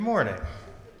Good morning.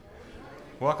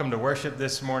 Welcome to worship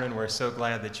this morning. We're so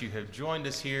glad that you have joined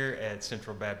us here at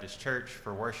Central Baptist Church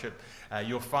for worship.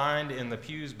 You'll find in the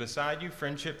pews beside you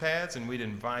friendship pads, and we'd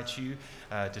invite you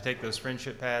to take those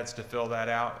friendship pads to fill that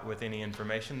out with any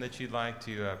information that you'd like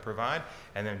to provide,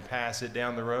 and then pass it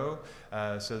down the row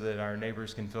so that our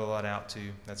neighbors can fill that out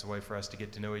too. That's a way for us to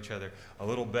get to know each other a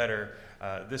little better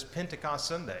this Pentecost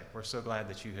Sunday. We're so glad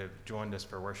that you have joined us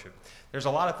for worship. There's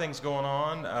a lot of things going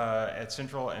on at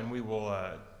Central, and we will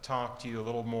talk to you a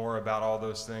little more about all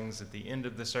those things at the end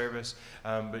of the service.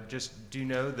 But just do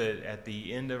know that at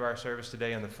the end of our service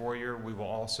today in the foyer, we will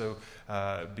also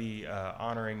be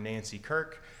honoring Nancy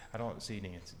Kirk. I don't see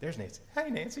Nancy. There's Nancy. Hey,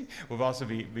 Nancy. We'll also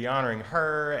be honoring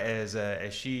her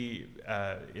as she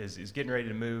is getting ready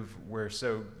to move. We're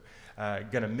so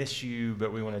going to miss you,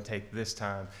 but we want to take this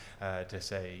time to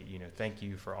say, thank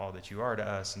you for all that you are to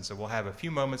us. And so we'll have a few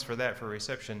moments for that for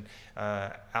reception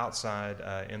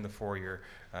outside in the foyer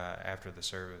after the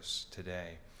service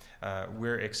today.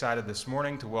 We're excited this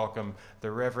morning to welcome the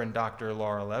Reverend Dr.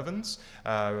 Laura Levens,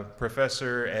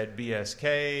 professor at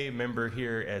BSK, member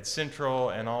here at Central,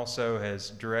 and also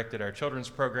has directed our children's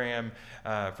program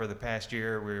for the past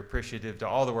year. We're appreciative to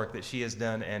all the work that she has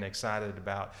done and excited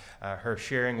about her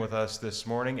sharing with us this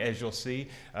morning. As you'll see,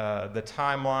 the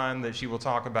timeline that she will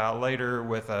talk about later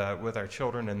with our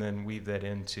children, and then weave that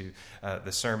into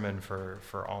the sermon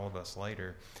for all of us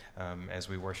later as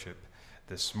we worship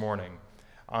this morning.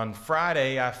 On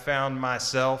Friday, I found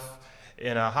myself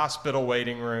in a hospital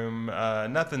waiting room.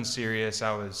 Nothing serious.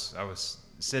 I was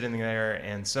sitting there,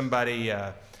 and somebody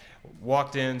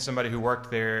walked in. Somebody who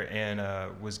worked there and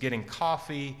was getting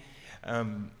coffee,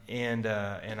 and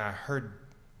I heard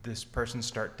this person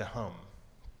start to hum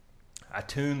a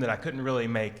tune that I couldn't really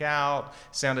make out.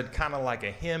 Sounded kind of like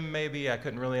a hymn, maybe. I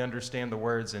couldn't really understand the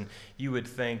words, and you would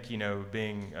think,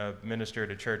 being a minister at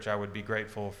a church, I would be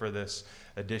grateful for this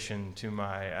addition to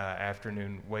my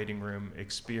afternoon waiting room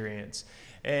experience.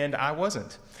 And I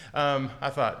wasn't. I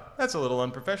thought, that's a little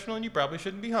unprofessional, and you probably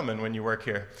shouldn't be humming when you work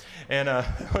here. And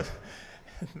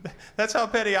that's how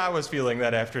petty I was feeling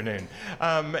that afternoon.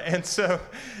 And so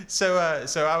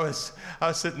I was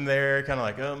sitting there kind of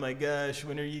like, oh my gosh,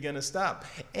 when are you going to stop?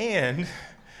 And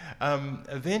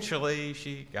eventually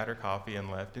she got her coffee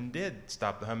and left and did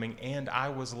stop the humming, and I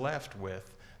was left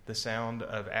with the sound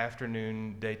of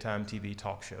afternoon daytime TV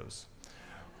talk shows,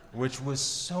 which was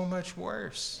so much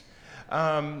worse.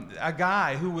 A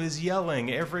guy who was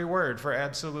yelling every word for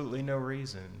absolutely no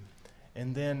reason.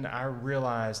 And then I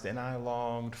realized and I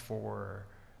longed for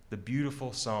the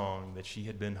beautiful song that she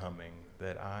had been humming,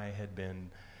 that I had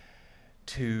been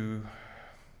too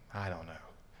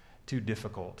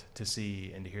difficult to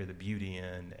see and to hear the beauty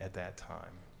in at that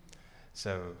time.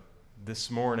 So this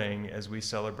morning, as we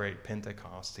celebrate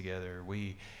Pentecost together,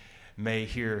 we may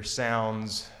hear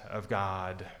sounds of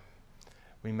God.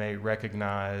 We may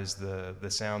recognize the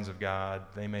sounds of God.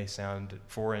 They may sound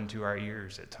foreign to our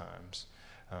ears at times.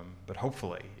 But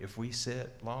hopefully, if we sit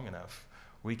long enough,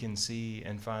 we can see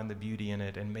and find the beauty in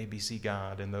it and maybe see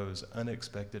God in those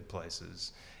unexpected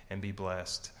places and be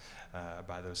blessed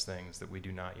by those things that we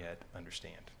do not yet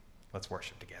understand. Let's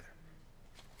worship together.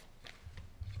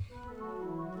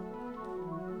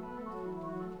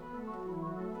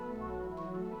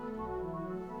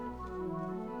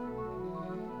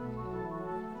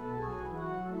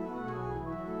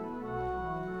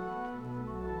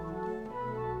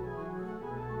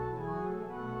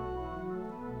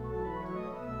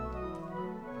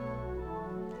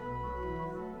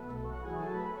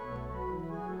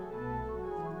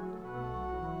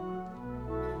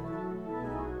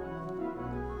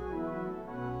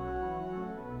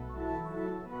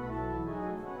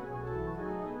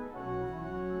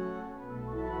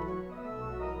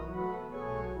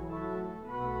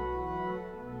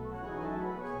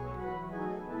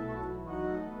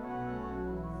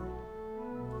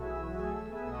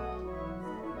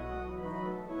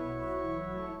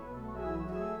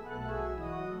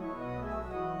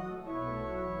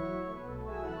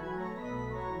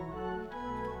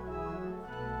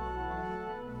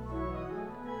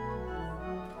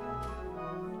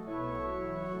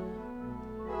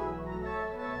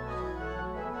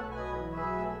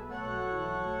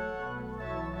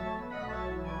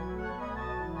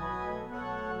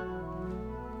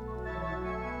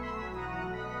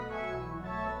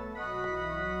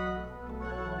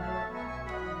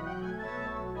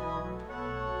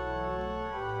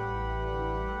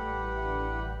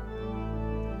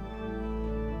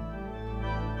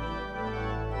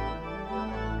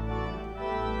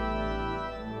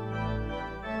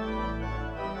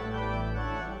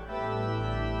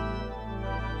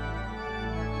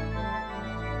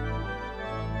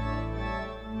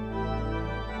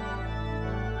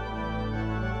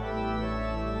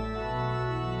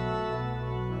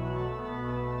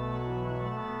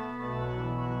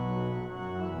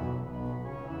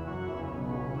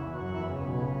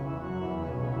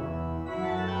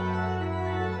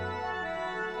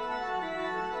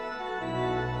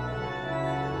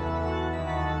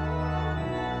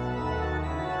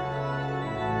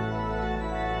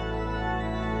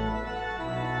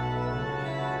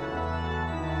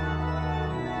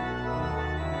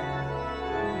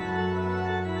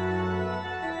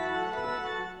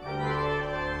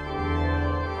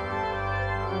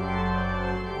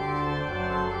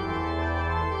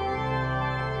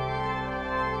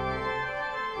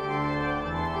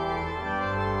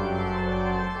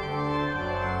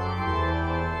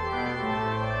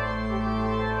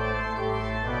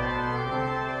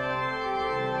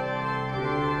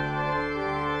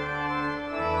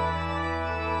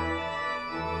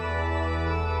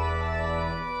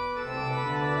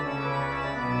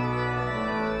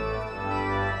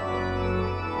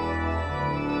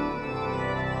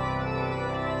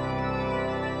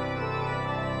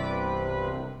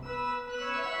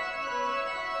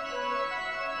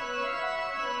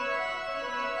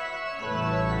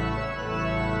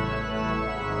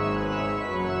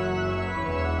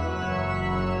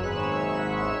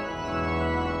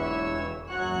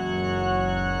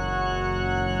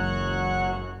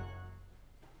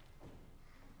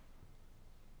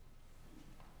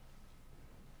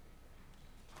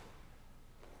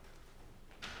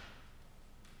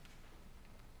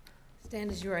 Stand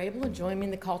as you are able and join me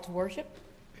in the call to worship.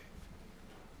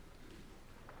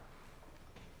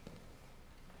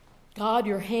 God,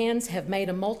 your hands have made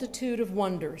a multitude of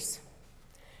wonders.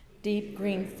 Deep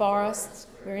green forests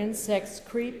where insects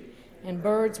creep and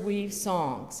birds weave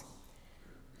songs.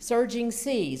 Surging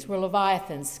seas where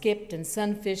leviathans skipped and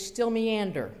sunfish still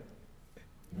meander.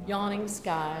 Yawning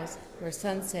skies where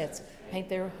sunsets paint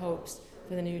their hopes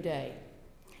for the new day.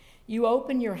 You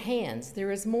open your hands,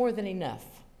 there is more than enough.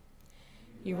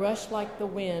 You rush like the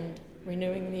wind,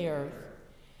 renewing the earth.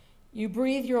 You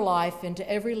breathe your life into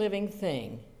every living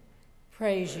thing.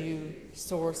 Praise you,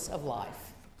 source of life.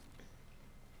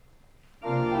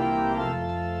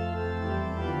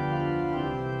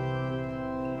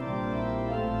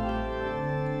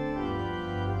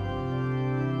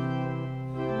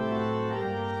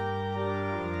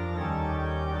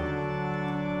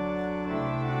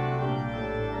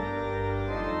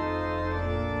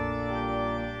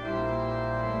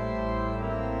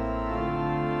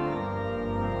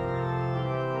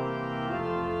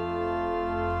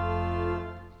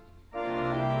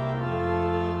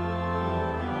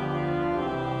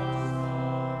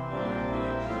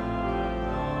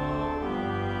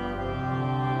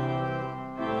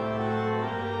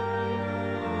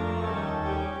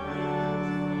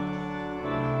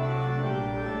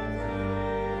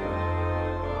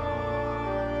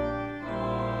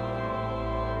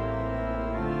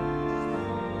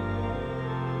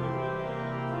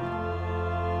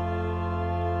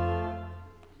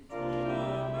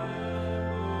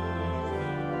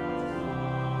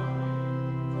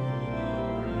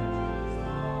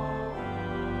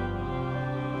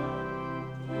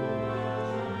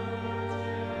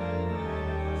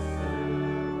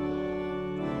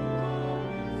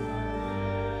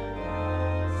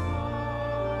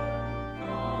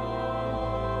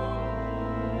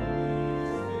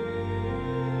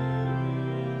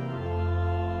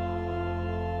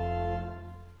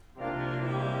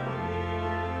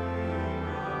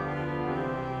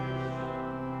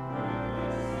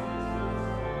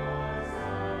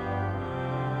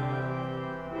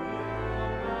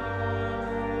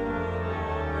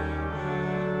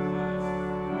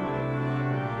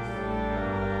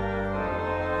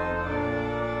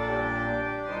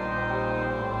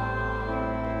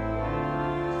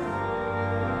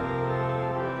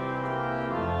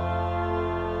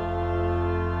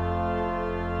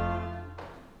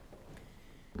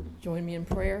 Join me in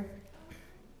prayer.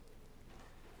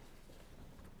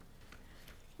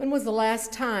 When was the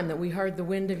last time that we heard the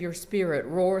wind of your Spirit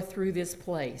roar through this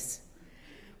place?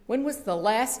 When was the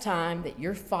last time that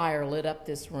your fire lit up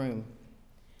this room?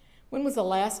 When was the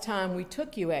last time we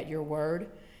took you at your word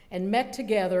and met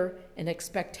together in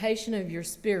expectation of your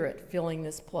Spirit filling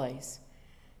this place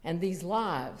and these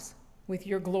lives with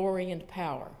your glory and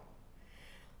power?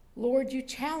 Lord, you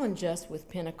challenge us with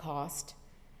Pentecost.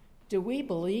 Do we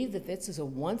believe that this is a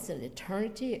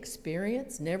once-in-eternity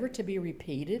experience, never to be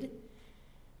repeated?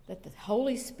 That the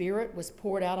Holy Spirit was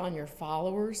poured out on your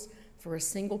followers for a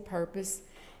single purpose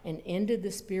and ended the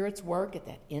Spirit's work at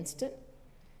that instant?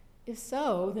 If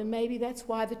so, then maybe that's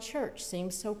why the church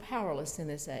seems so powerless in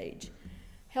this age,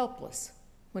 helpless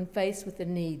when faced with the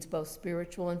needs, both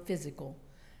spiritual and physical,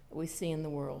 that we see in the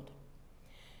world.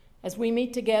 As we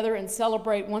meet together and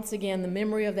celebrate once again the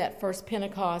memory of that first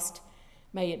Pentecost,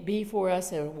 may it be for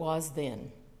us as it was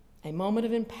then, a moment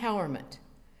of empowerment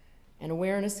and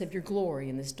awareness of your glory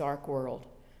in this dark world,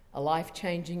 a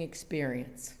life-changing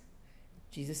experience. In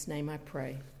Jesus' name I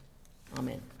pray.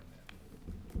 Amen.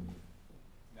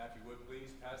 Now, if you would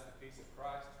please pass the peace of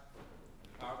Christ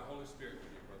and the power of the Holy Spirit to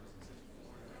your brothers and sisters.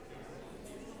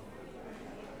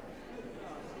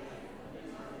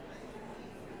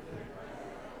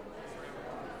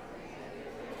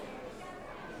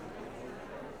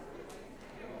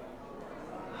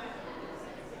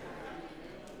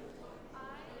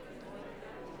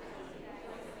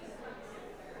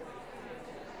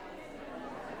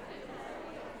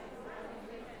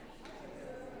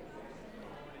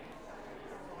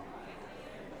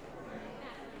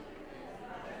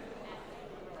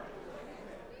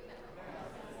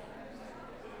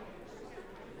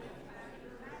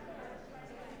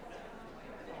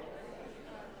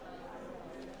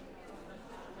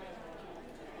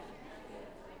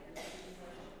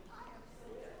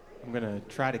 I'm going to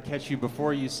try to catch you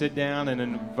before you sit down and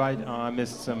invite, I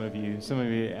missed some of you.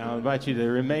 I'll invite you to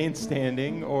remain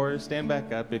standing or stand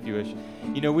back up if you wish.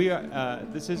 You know, we are,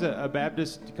 this is a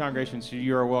Baptist congregation, so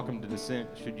you are welcome to dissent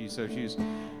should you so choose.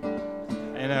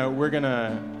 And we're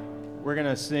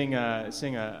gonna sing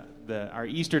our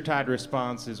Eastertide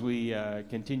response as we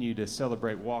continue to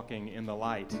celebrate walking in the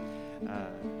light.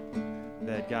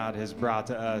 that God has brought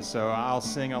to us. So I'll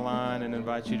sing a line and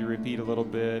invite you to repeat a little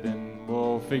bit, and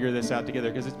we'll figure this out together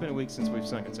because it's been a week since we've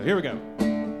sung it. So here we go.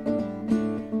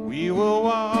 We will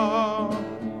walk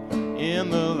in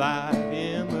the light,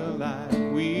 in the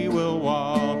light. We will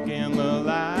walk in the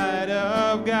light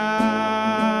of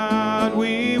God.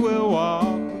 We will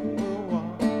walk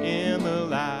in the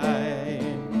light.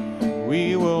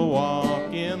 We will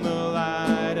walk in the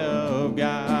light of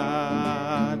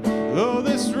God. Though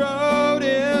this road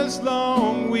is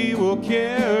long, we will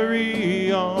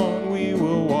carry on. We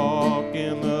will walk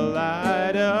in the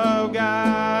light of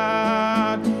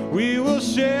God. We will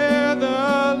share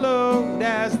the load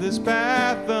as this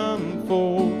path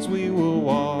unfolds. We will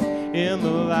walk in the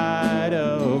light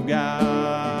of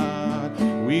God.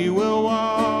 We will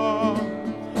walk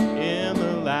in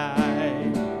the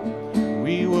light.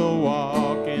 We will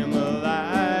walk in the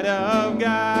light of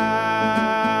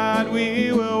God.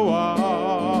 We will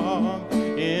walk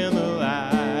in the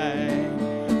light.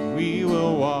 We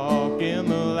will walk in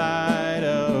the light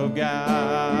of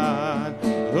God.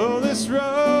 Though this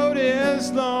road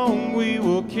is long, we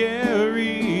will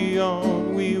carry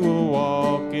on. We will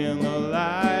walk in the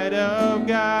light of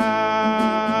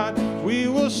God. We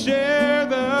will share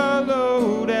the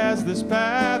load as this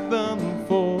path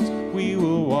unfolds. We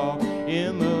will walk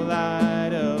in the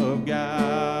light of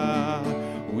God.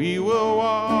 We will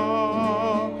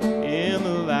walk in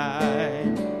the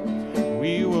light.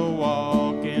 We will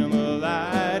walk in the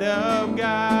light of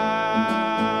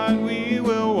God. We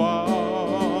will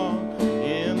walk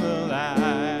in the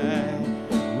light.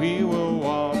 We will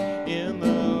walk in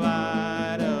the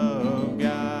light of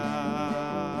God.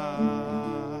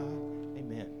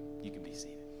 Amen. You can be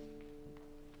seated.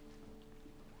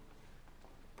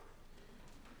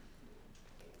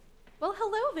 Well,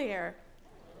 hello there.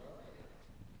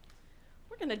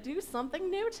 We're going to do something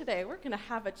new today. We're going to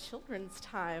have a children's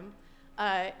time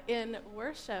in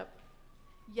worship.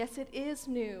 Yes, it is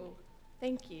new.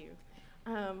 Thank you.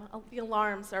 The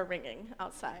alarms are ringing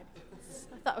outside.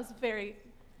 I thought it was very,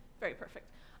 very perfect.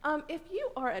 If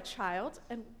you are a child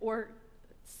or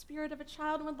spirit of a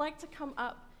child and would like to come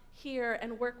up here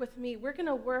and work with me, we're going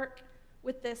to work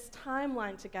with this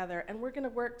timeline together, and we're going to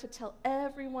work to tell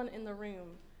everyone in the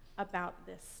room about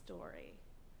this story.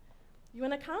 You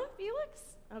want to come,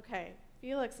 Felix? Okay,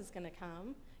 Felix is going to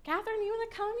come. Catherine, you want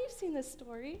to come? You've seen this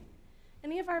story.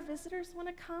 Any of our visitors want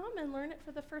to come and learn it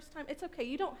for the first time? It's okay.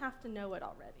 You don't have to know it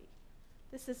already.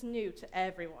 This is new to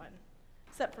everyone,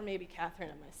 except for maybe Catherine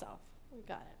and myself. We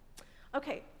got it.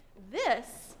 Okay,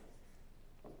 this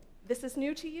is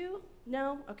new to you?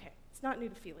 No? Okay, it's not new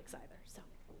to Felix either, so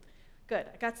good.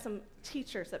 I got some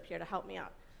teachers up here to help me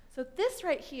out. So this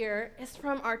right here is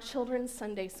from our children's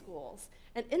Sunday schools.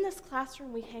 And in this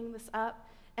classroom, we hang this up,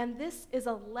 and this is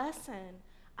a lesson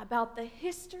about the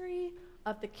history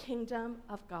of the kingdom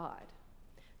of God.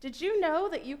 Did you know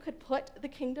that you could put the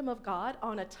kingdom of God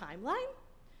on a timeline?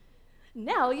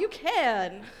 Now you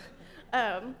can.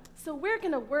 So we're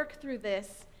going to work through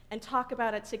this and talk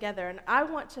about it together, and I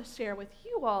want to share with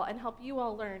you all and help you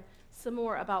all learn some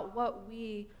more about what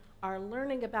we are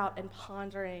learning about and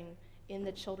pondering in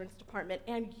the children's department.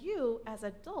 And you, as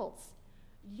adults,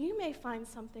 you may find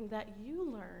something that you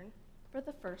learn for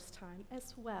the first time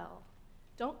as well.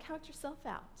 Don't count yourself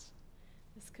out.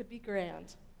 This could be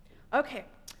grand. Okay,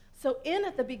 so in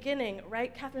at the beginning,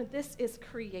 right, Catherine, this is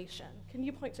creation. Can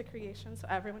you point to creation so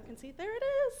everyone can see? There it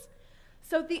is.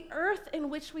 So the earth in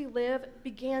which we live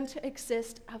began to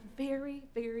exist a very,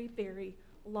 very, very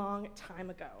long time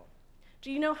ago.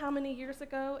 Do you know how many years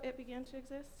ago it began to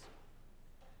exist?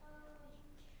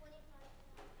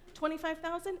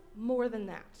 25,000? More than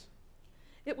that.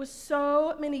 It was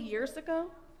so many years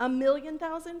ago,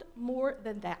 1,000,000, more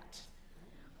than that.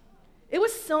 It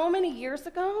was so many years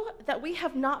ago that we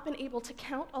have not been able to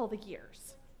count all the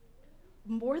years.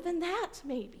 More than that,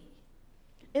 maybe.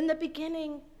 In the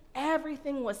beginning,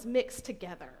 everything was mixed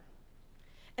together.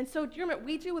 And so, do you remember,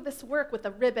 we do this work with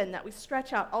a ribbon that we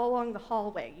stretch out all along the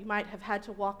hallway. You might have had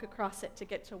to walk across it to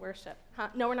get to worship. Huh?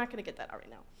 No, we're not going to get that out right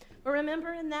now. But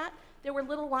remember in that, there were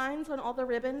little lines on all the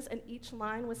ribbons, and each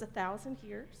line was 1,000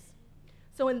 years.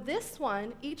 So in this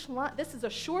one, each line, this is a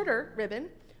shorter ribbon,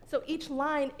 so each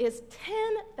line is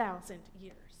 10,000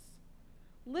 years.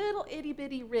 Little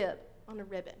itty-bitty rib on a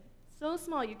ribbon. So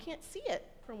small, you can't see it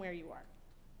from where you are.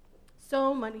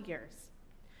 So many years.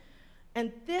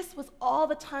 And this was all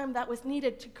the time that was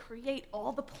needed to create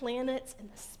all the planets and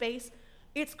the space.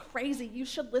 It's crazy. You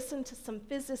should listen to some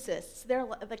physicists. They're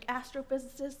like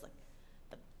astrophysicists. Like,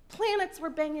 the planets were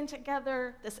banging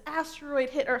together. This asteroid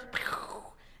hit Earth.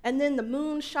 And then the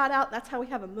moon shot out. That's how we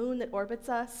have a moon that orbits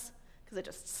us, because it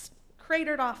just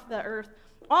cratered off the earth.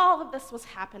 All of this was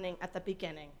happening at the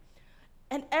beginning.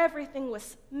 And everything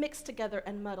was mixed together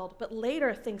and muddled, but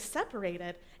later things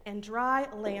separated and dry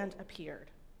land appeared.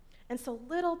 And so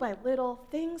little by little,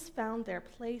 things found their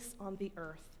place on the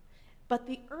earth. But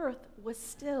the earth was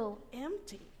still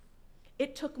empty.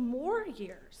 It took more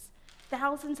years,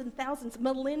 thousands and thousands,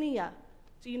 millennia.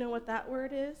 Do you know what that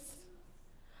word is?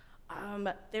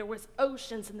 There was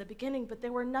oceans in the beginning, but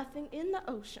there were nothing in the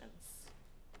oceans.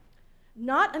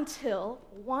 Not until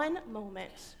one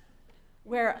moment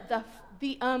where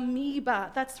the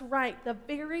amoeba, that's right, the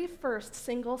very first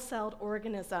single-celled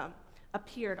organism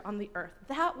appeared on the earth.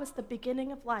 That was the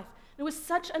beginning of life. It was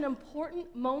such an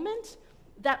important moment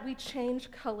that we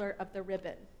change color of the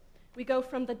ribbon. We go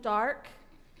from the dark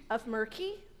of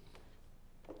murky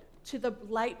to the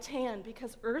light tan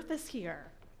because Earth is here.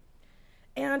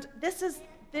 And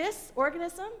this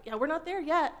organism, we're not there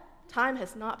yet. Time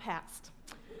has not passed.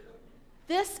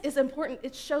 This is important.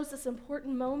 It shows this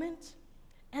important moment,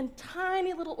 and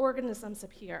tiny little organisms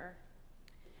appear.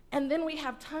 And then we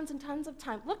have tons and tons of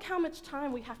time. Look how much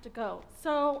time we have to go.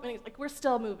 So, we're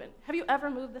still moving. Have you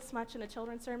ever moved this much in a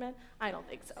children's sermon? I don't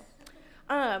think so.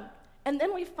 And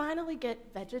then we finally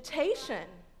get vegetation.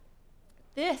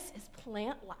 This is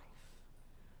plant life.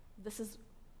 This is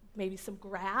maybe some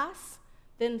grass,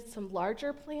 then some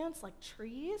larger plants like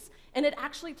trees. And it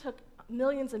actually took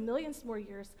millions and millions more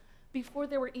years before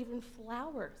there were even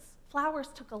flowers. Flowers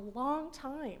took a long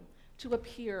time to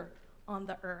appear on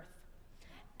the earth.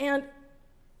 And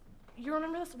you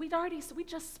remember this? We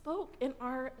just spoke in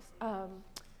our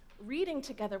reading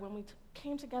together when we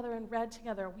came together and read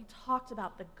together. We talked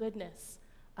about the goodness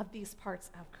of these parts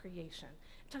of creation.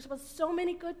 It talks about so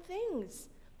many good things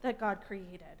that God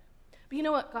created. But you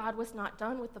know what? God was not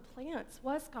done with the plants,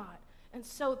 was God? And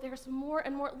so there's more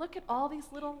and more. Look at all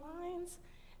these little lines.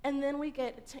 And then we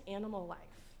get to animal life.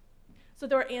 So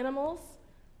there are animals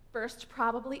first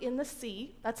probably in the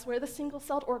sea. That's where the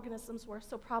single-celled organisms were.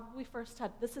 So probably first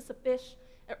this is a fish.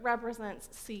 It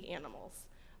represents sea animals.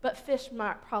 But fish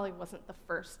probably wasn't the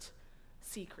first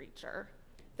sea creature.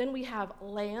 Then we have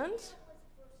land.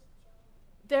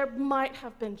 There might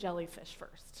have been jellyfish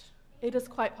first. It is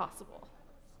quite possible.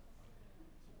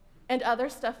 And other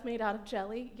stuff made out of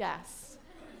jelly, yes.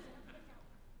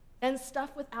 And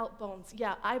stuff without bones.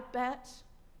 Yeah, I bet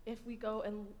if we go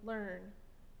and learn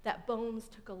that bones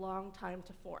took a long time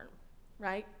to form,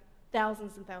 right?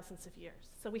 Thousands and thousands of years.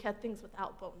 So we had things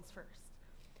without bones first.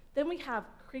 Then we have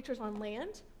creatures on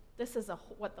land. This is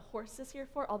what the horse is here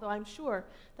for, although I'm sure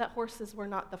that horses were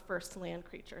not the first land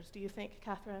creatures. Do you think,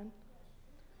 Catherine?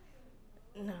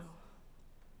 No.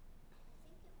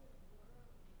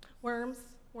 Worms.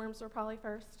 Worms were probably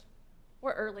first.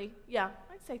 Or early. Yeah,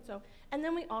 I'd say so. And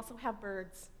then we also have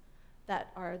birds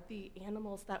that are the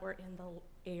animals that were in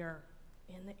the air.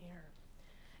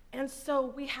 And so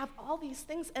we have all these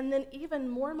things, and then even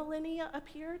more millennia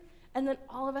appeared, and then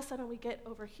all of a sudden we get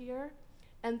over here,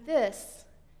 and this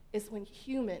is when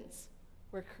humans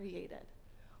were created.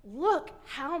 Look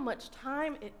how much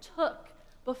time it took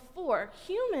before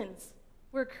humans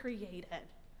were created.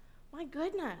 My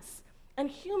goodness. And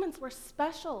humans were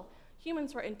special.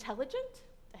 Humans were intelligent.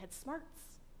 They had smarts.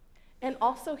 And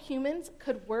also humans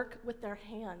could work with their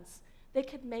hands. They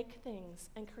could make things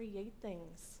and create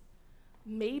things.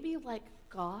 Maybe like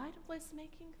God was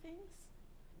making things?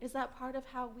 Is that part of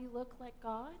how we look like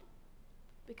God?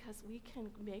 Because we can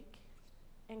make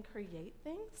and create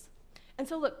things? And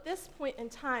so look, this point in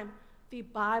time, the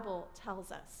Bible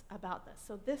tells us about this.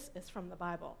 So this is from the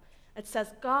Bible. It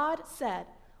says, God said,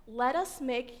 "Let us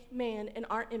make man in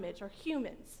our image," or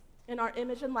humans, in our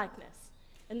image and likeness.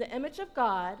 In the image of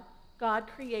God, God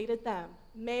created them.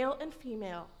 Male and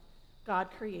female, God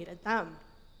created them.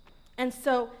 And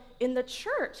so in the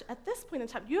church, at this point in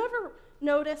time, you ever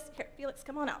notice, here, Felix,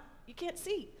 come on out. You can't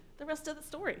see the rest of the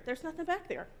story. There's nothing back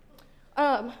there.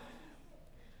 Do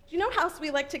you know how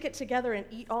we like to get together and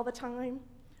eat all the time?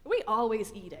 We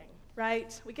always eating,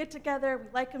 right? We get together,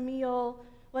 we like a meal,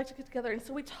 we like to get together. And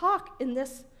so we talk in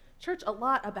this church a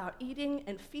lot about eating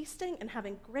and feasting and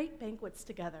having great banquets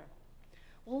together.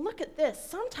 Well, look at this.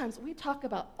 Sometimes we talk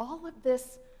about all of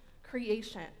this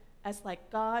creation as like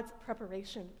God's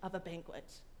preparation of a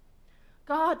banquet.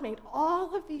 God made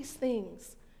all of these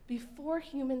things before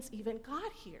humans even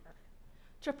got here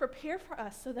to prepare for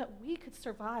us so that we could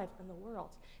survive in the world.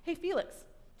 Hey, Felix,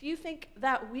 do you think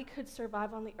that we could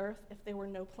survive on the earth if there were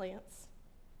no plants?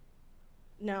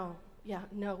 No. Yeah,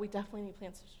 no, we definitely need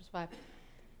plants to survive.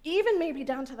 Even maybe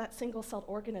down to that single-celled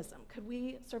organism. Could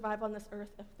we survive on this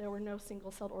earth if there were no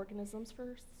single-celled organisms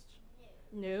first?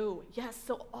 No. Yes,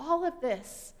 so all of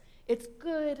this It's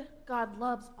good. God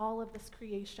loves all of this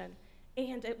creation,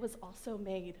 and it was also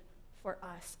made for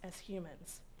us as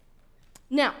humans.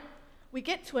 Now, we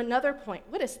get to another point.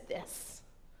 What is this?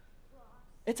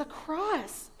 It's a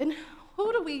cross. And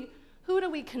who do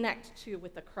we connect to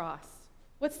with the cross?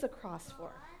 What's the cross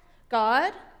for?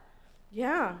 God?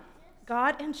 Yeah,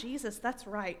 God and Jesus, that's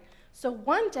right. So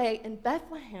one day in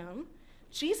Bethlehem,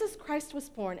 Jesus Christ was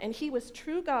born, and he was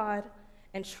true God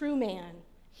and true man.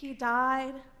 He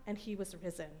died, and he was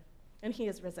risen, and he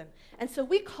is risen. And so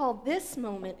we call this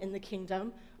moment in the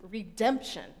kingdom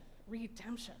redemption.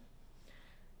 Redemption.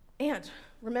 And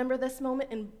remember this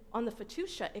moment on the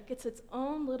Fatusia, it gets its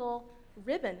own little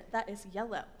ribbon that is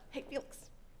yellow. Hey, Felix,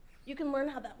 you can learn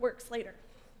how that works later.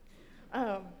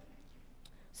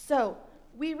 So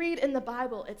we read in the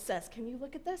Bible, it says, can you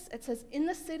look at this? It says, in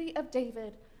the city of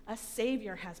David, a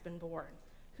Savior has been born,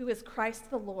 who is Christ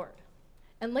the Lord.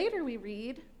 And later we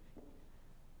read,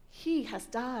 he has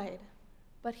died,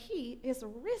 but he is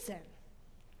risen.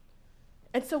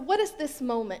 And so what is this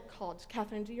moment called?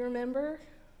 Catherine, do you remember?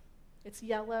 It's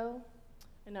yellow.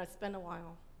 I know it's been a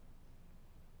while.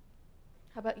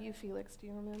 How about you, Felix? Do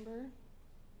you remember?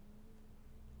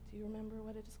 Do you remember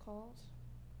what it is called?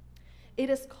 It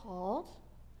is called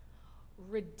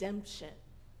redemption.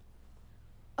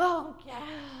 Oh,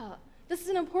 yeah. This is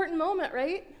an important moment,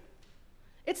 right?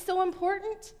 It's so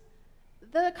important.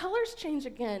 The colors change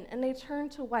again, and they turn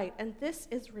to white, and this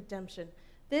is redemption.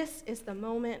 This is the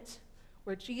moment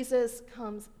where Jesus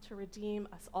comes to redeem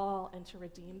us all and to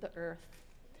redeem the earth.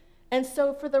 And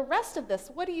so for the rest of this,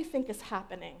 what do you think is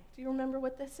happening? Do you remember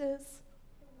what this is?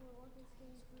 The world is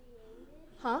being created.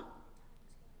 Huh?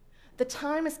 The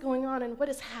time is going on, and what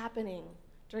is happening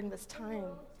during this time?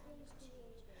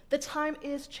 The time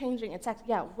is changing. It's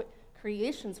actually,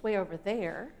 creation's way over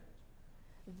there.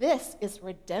 This is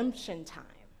redemption time.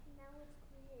 Now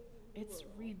It's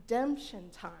redemption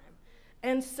time.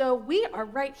 And so we are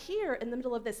right here in the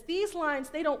middle of this. These lines,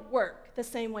 they don't work the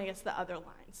same way as the other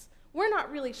lines. We're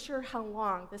not really sure how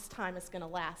long this time is going to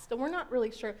last. And we're not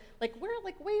really sure, we're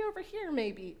way over here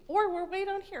maybe, or we're way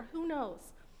down here, who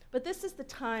knows? But this is the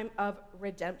time of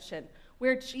redemption,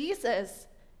 where Jesus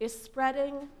is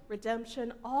spreading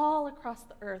redemption all across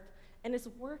the earth and is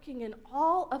working in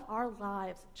all of our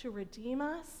lives to redeem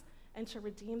us and to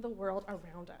redeem the world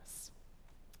around us.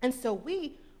 And so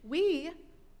we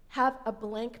have a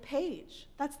blank page.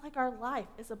 That's like our life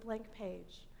is a blank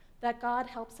page that God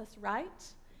helps us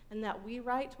write and that we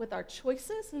write with our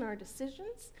choices and our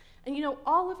decisions. And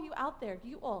all of you out there,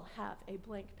 you all have a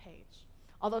blank page.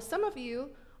 Although some of you,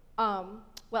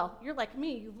 you're like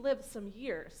me, you've lived some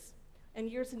years and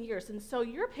years and years. And so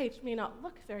your page may not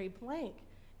look very blank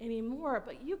anymore,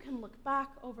 but you can look back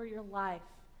over your life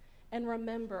and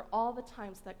remember all the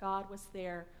times that God was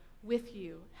there with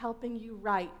you, helping you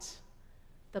write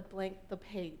the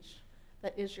page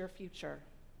that is your future.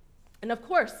 And of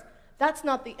course, that's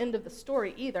not the end of the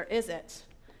story either, is it?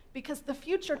 Because the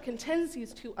future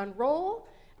continues to unroll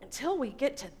until we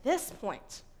get to this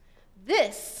point.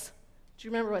 This, do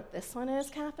you remember what this one is,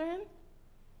 Catherine?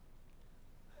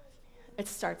 It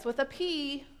starts with a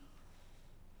P.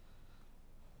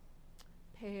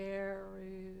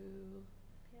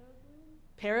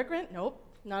 Peregrine? Nope,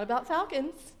 not about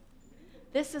falcons.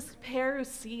 This is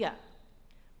Parousia.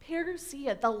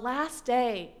 Parousia, the last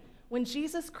day when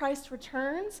Jesus Christ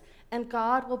returns and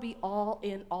God will be all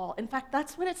in all. In fact,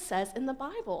 that's what it says in the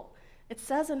Bible. It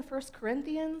says in 1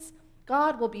 Corinthians,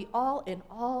 God will be all in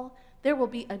all. There will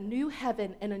be a new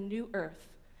heaven and a new earth.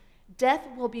 Death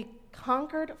will be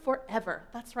conquered forever.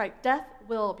 That's right, death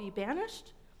will be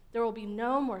banished. There will be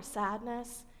no more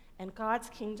sadness, and God's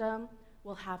kingdom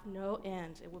will have no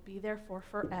end. It will be there for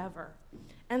forever.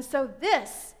 And so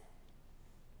this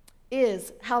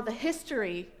is how the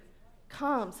history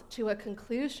comes to a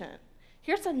conclusion.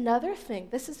 Here's another thing.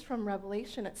 This is from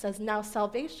Revelation. It says, now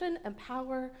salvation and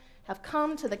power have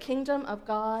come to the kingdom of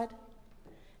God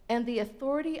and the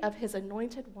authority of his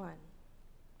anointed one.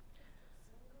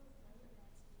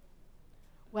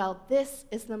 Well, this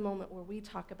is the moment where we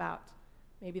talk about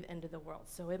maybe the end of the world.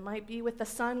 So it might be with the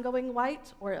sun going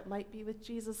white, or it might be with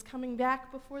Jesus coming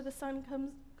back before the sun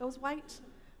goes white,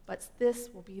 but this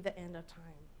will be the end of time.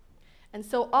 And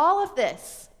so all of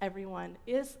this, everyone,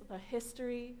 is the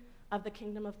history of the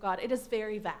kingdom of God. It is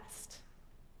very vast,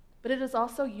 but it is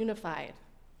also unified.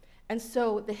 And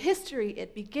so the history,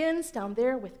 it begins down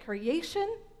there with creation.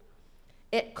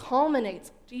 It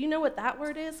culminates. Do you know what that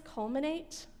word is,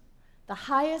 culminate? The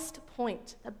highest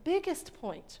point, the biggest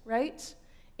point, right?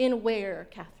 In where,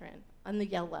 Catherine? On the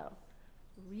yellow.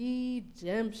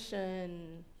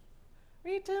 Redemption.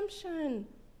 Redemption.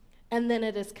 and then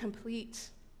it is complete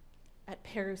at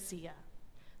parousia.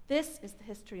 This is the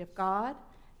history of God,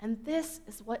 and this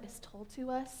is what is told to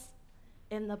us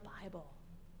in the Bible.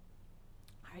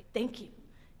 All right, thank you.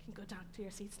 You can go down to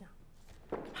your seats now.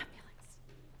 Come on, Felix.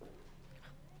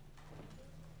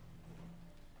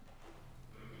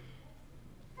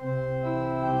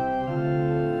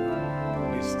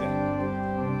 Please stand.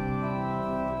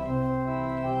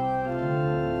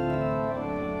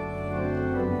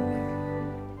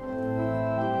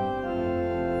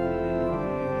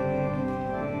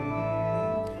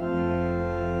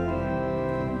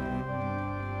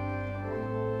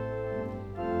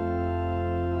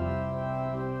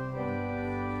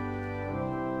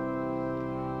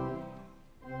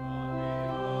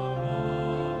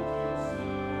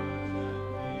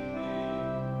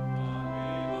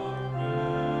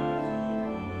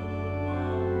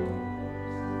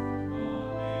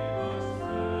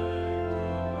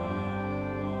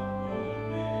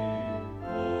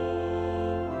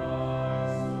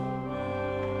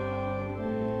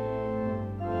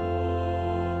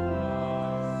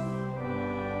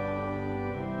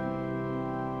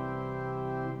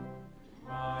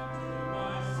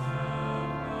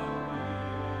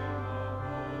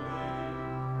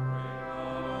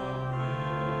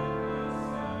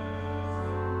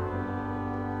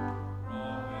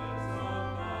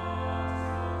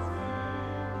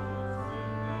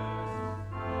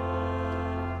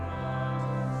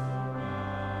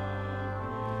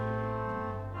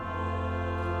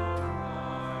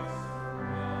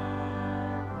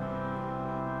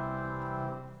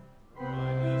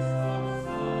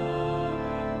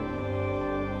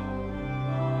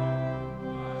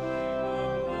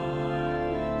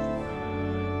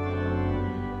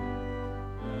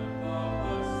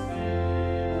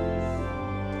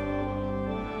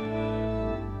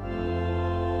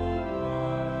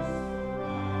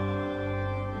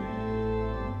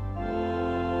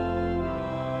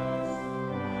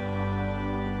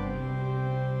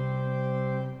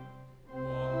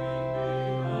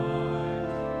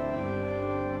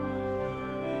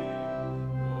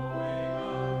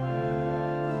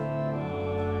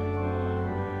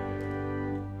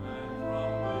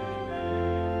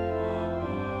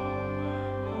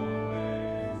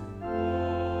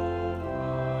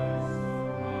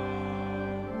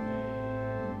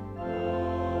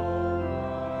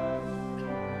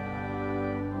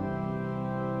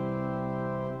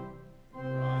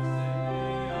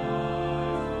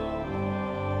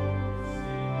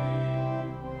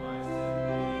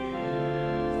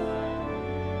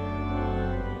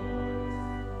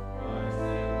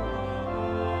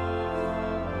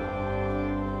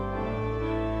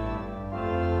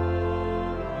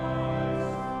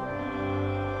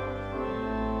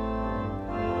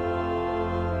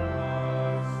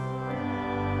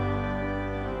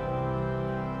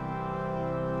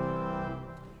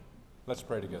 Let's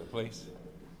pray together, please.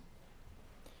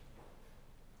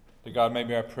 Dear God,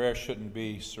 maybe our prayer shouldn't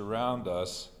be surround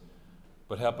us,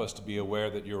 but help us to be aware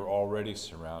that you're already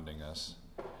surrounding us,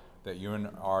 that you're in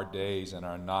our days and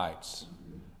our nights,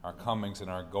 our comings and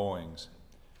our goings.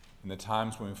 In the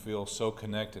times when we feel so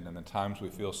connected and the times we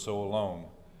feel so alone,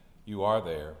 you are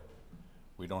there.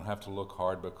 We don't have to look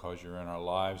hard because you're in our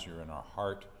lives, you're in our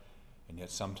heart, and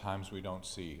yet sometimes we don't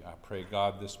see. I pray,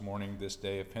 God, this morning, this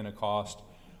day of Pentecost,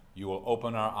 you will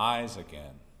open our eyes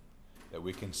again, that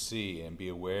we can see and be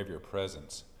aware of your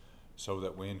presence, so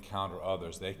that we encounter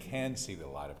others. They can see the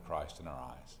light of Christ in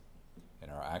our eyes, in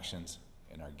our actions,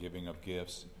 in our giving of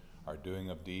gifts, our doing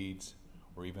of deeds,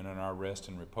 or even in our rest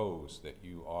and repose, that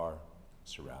you are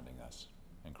surrounding us.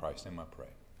 In Christ's name I pray.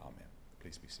 Amen.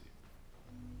 Please be seated.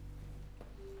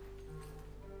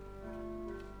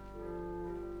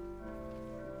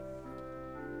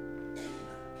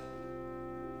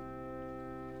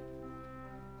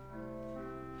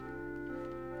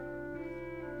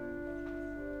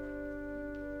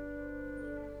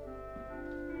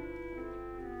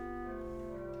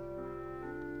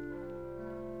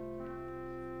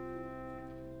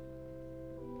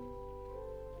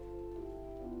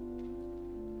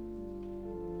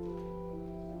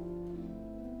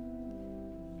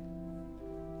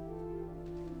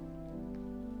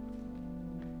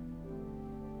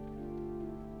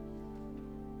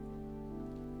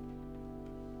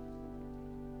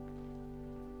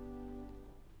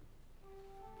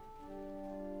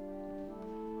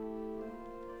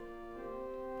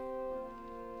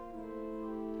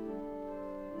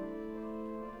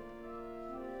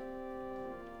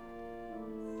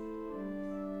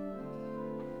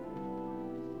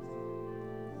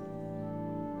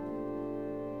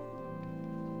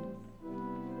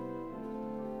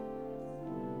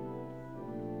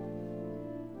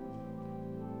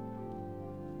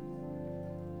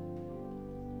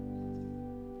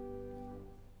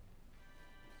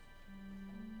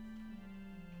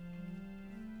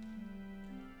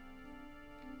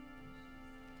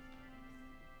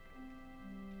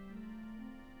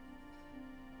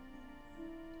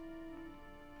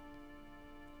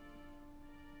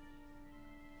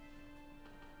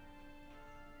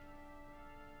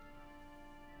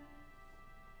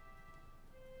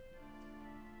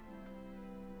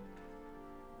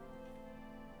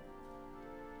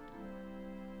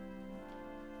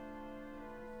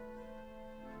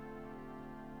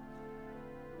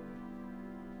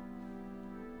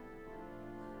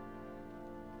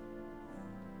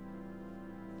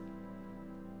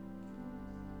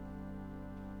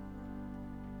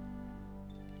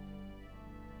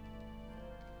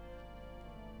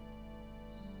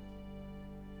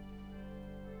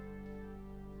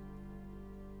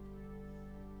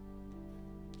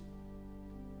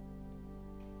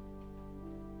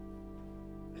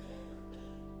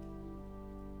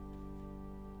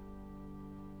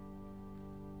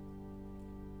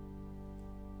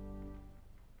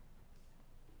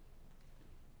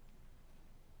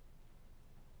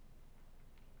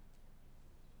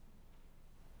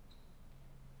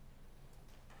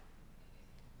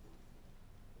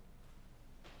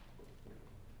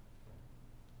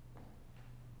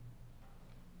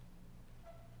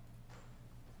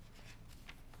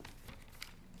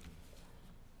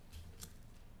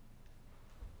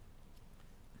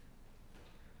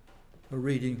 A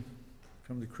reading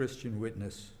from the Christian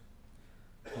Witness,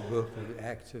 the book of the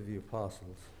Acts of the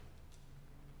Apostles,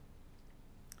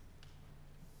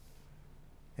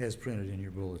 as printed in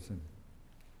your bulletin.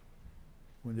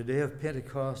 When the day of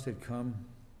Pentecost had come,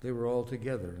 they were all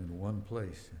together in one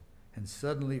place, and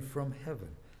suddenly from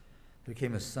heaven there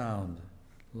came a sound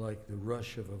like the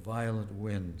rush of a violent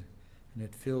wind, and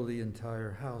it filled the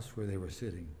entire house where they were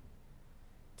sitting.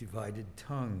 Divided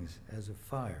tongues as of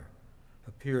fire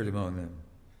appeared among them,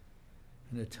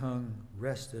 and a tongue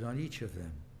rested on each of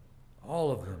them.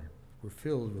 All of them were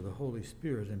filled with the Holy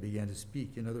Spirit and began to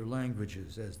speak in other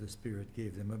languages as the Spirit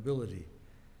gave them ability.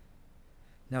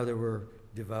 Now there were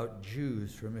devout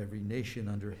Jews from every nation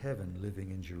under heaven living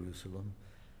in Jerusalem,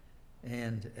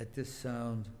 and at this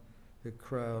sound the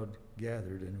crowd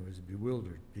gathered and was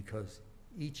bewildered, because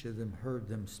each of them heard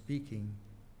them speaking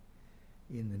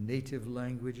in the native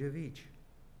language of each.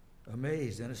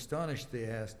 Amazed and astonished, they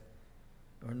asked,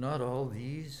 "Are not all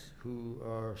these who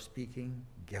are speaking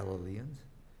Galileans?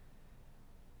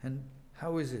 And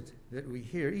how is it that we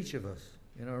hear, each of us,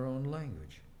 in our own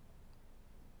language?"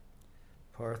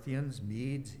 Parthians,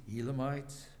 Medes,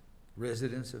 Elamites,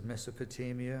 residents of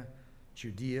Mesopotamia,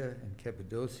 Judea and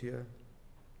Cappadocia,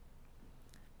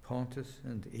 Pontus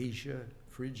and Asia,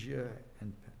 Phrygia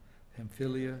and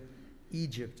Pamphylia,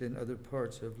 Egypt and other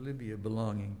parts of Libya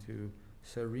belonging to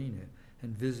Cyrene,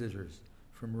 and visitors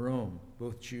from Rome,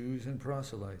 both Jews and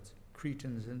proselytes,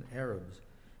 Cretans and Arabs,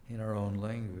 in our own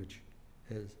language,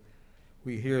 as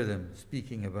we hear them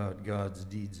speaking about God's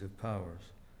deeds of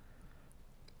powers.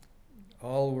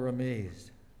 All were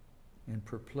amazed and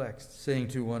perplexed, saying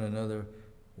to one another,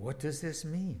 "What does this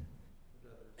mean?"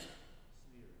 But others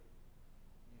sneered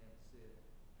and said,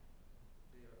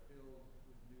 "They are filled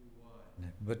with new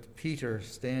wine." But Peter,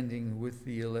 standing with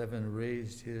the 11,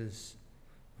 raised his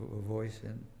voice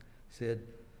and said,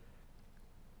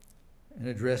 and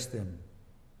addressed them,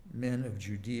 "Men of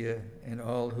Judea and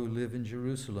all who live in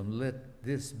Jerusalem, let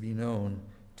this be known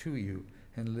to you,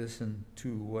 and listen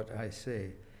to what I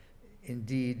say.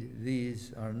 Indeed,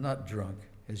 these are not drunk,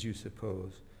 as you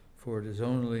suppose, for it is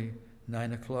only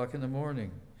 9 o'clock in the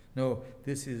morning. No,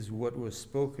 this is what was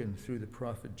spoken through the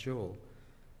prophet Joel.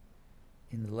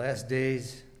 In the last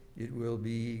days it will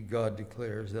be, God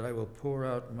declares, that I will pour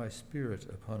out my Spirit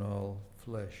upon all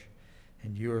flesh,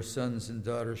 and your sons and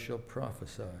daughters shall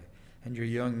prophesy, and your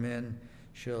young men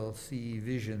shall see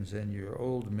visions, and your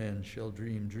old men shall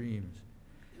dream dreams.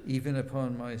 Even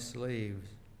upon my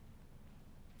slaves,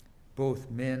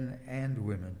 both men and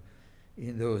women,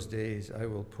 in those days I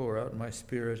will pour out my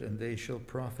Spirit, and they shall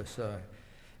prophesy.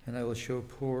 And I will show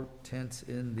portents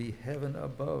in the heaven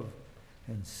above,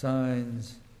 and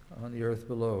signs on the earth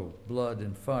below, blood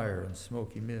and fire and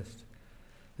smoky mist.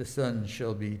 The sun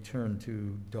shall be turned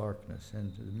to darkness,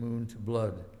 and the moon to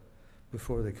blood,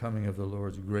 before the coming of the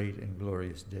Lord's great and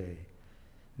glorious day.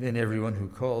 Then everyone who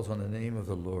calls on the name of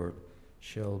the Lord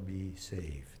shall be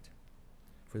saved."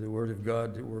 For the word of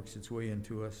God that works its way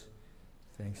into us,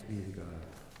 thanks be to God.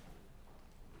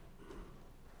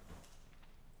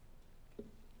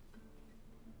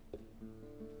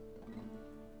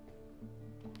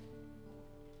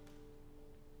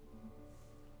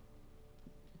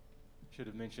 Should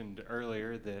have mentioned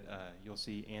earlier that you'll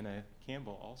see Anna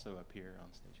Campbell also up here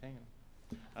on stage. Hang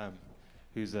on.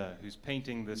 Who's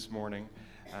painting this morning,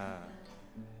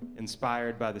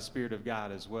 inspired by the Spirit of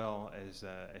God as well as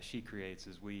she creates,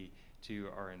 as we too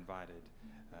are invited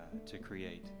to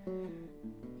create.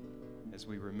 As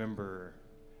we remember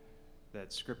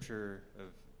that scripture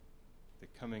of the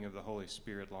coming of the Holy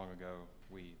Spirit long ago,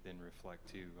 we then reflect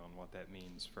too on what that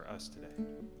means for us today.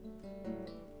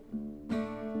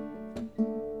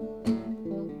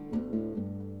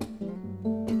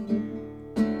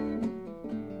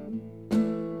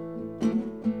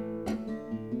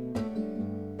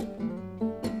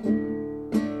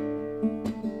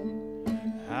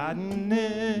 Hiding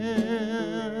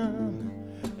in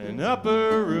an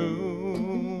upper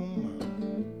room,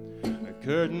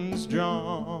 curtains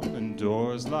drawn and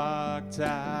doors locked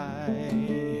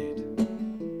tight,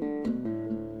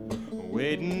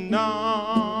 waiting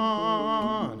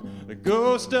on the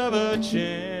ghost of a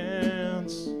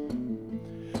chance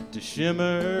to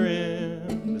shimmer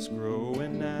in this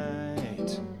growing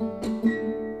night.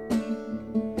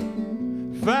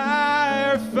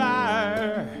 Fire,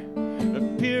 fire,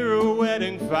 a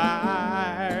pirouetting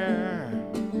fire,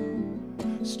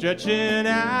 stretching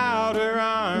out her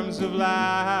arms of light.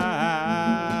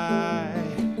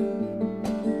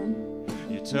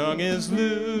 Your tongue is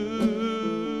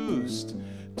loosed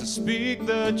to speak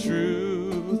the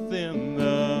truth in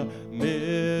the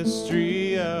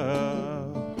mystery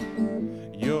of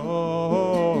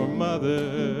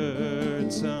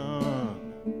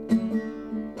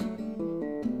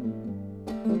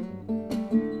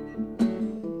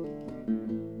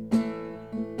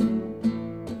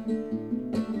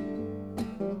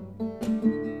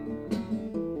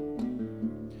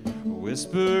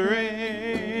whispering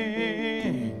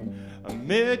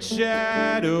amid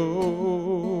shadows,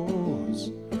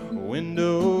 a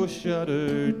window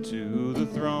shuttered to the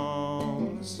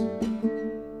throngs,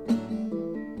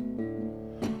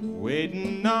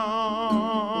 waiting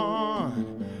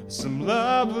on some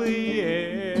lovely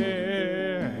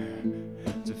air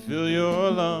to fill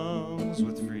your lungs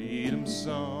with freedom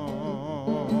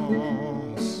songs.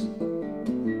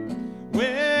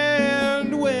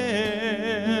 Wind,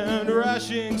 wind,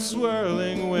 rushing,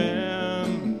 swirling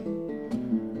wind,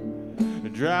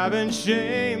 driving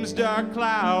shame's dark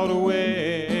cloud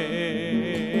away.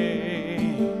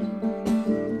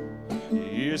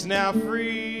 Your ears now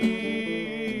free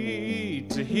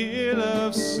to hear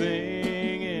love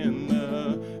sing in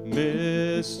the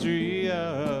mystery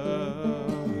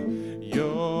of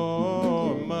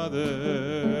your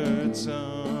mother tongue.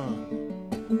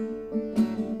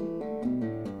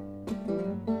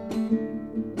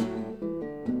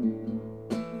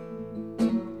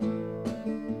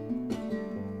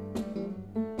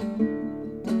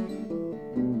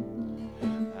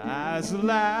 Eyes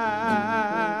alight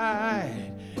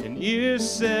and ears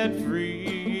set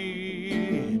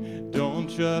free, don't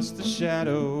trust the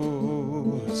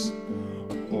shadows.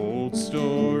 Old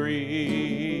story,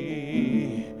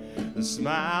 the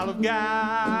smile of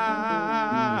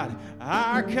God,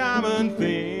 our common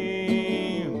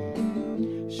theme,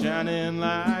 shining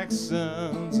like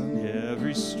suns on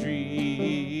every street.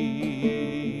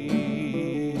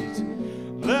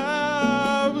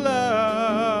 Love,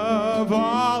 love,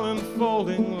 all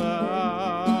unfolding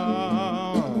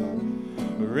love,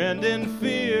 rending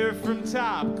fear from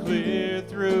top clear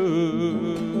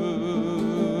through.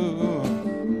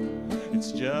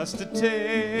 It's just a taste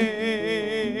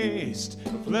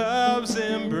of love's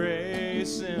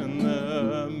embrace in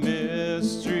the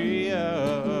mystery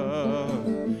of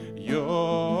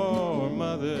your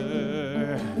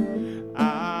mother,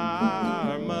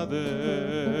 our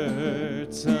mother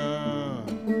tongue.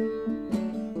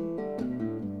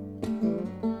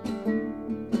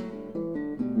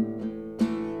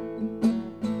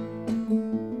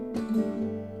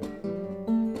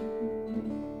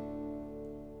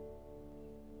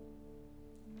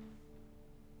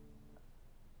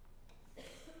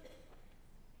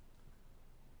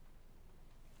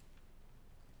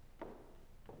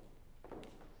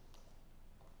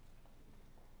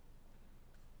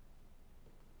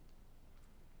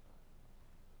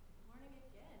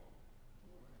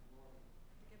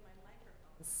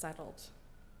 Settled.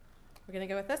 We're going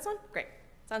to go with this one? Great.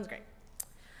 Sounds great.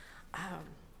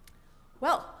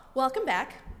 Well, welcome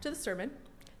back to the sermon.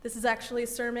 This is actually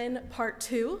sermon part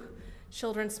 2.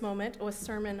 Children's Moment was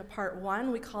sermon part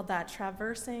 1. We called that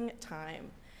Traversing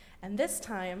Time. And this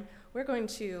time, we're going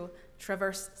to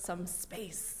traverse some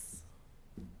space.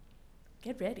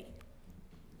 Get ready.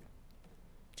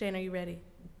 Jane, are you ready?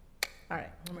 All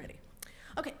right, I'm ready.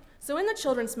 Okay. So in the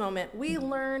Children's Moment, we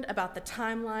learned about the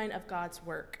timeline of God's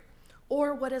work,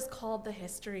 or what is called the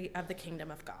history of the kingdom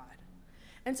of God.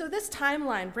 And so this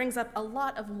timeline brings up a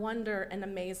lot of wonder and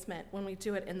amazement when we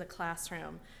do it in the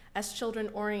classroom, as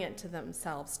children orient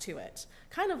themselves to it.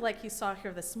 Kind of like you saw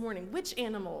here this morning. Which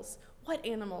animals? What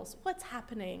animals? What's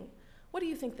happening? What do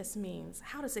you think this means?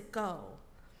 How does it go?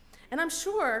 And I'm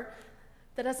sure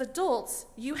that as adults,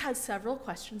 you had several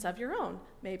questions of your own.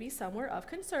 Maybe some were of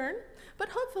concern, but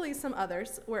hopefully some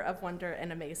others were of wonder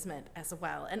and amazement as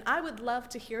well. And I would love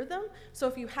to hear them, so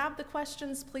if you have the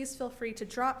questions, please feel free to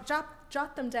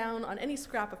jot them down on any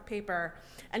scrap of paper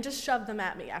and just shove them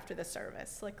at me after the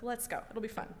service. Like, let's go, it'll be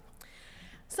fun.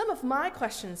 Some of my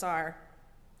questions are,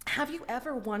 have you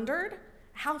ever wondered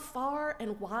how far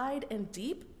and wide and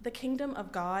deep the kingdom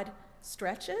of God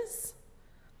stretches?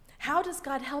 How does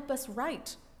God help us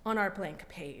write on our blank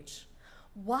page?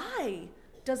 Why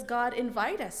does God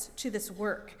invite us to this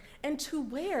work? And to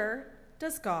where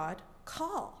does God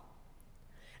call?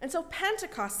 And so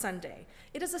Pentecost Sunday,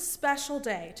 it is a special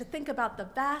day to think about the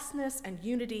vastness and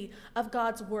unity of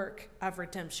God's work of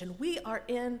redemption. We are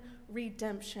in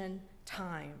redemption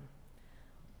time.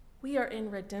 We are in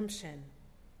redemption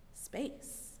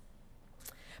space.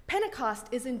 Pentecost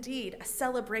is indeed a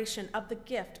celebration of the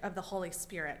gift of the Holy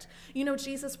Spirit. You know,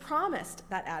 Jesus promised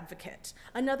that advocate,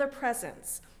 another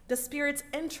presence, the Spirit's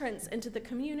entrance into the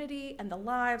community and the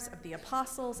lives of the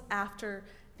apostles after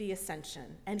the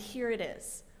ascension. And here it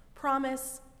is,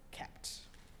 promise kept.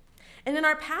 And in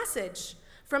our passage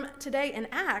from today in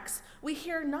Acts, we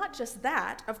hear not just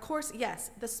that. Of course,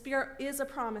 yes, the Spirit is a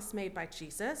promise made by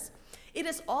Jesus. It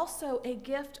is also a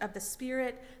gift of the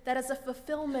Spirit that is a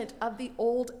fulfillment of the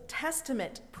Old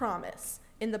Testament promise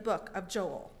in the book of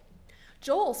Joel.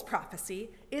 Joel's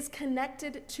prophecy is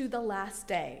connected to the last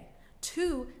day,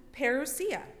 to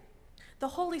parousia. The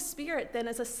Holy Spirit then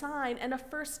is a sign and a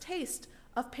first taste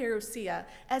of parousia,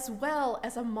 as well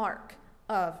as a mark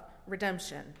of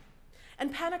redemption.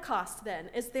 And Pentecost then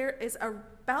is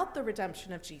about the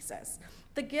redemption of Jesus,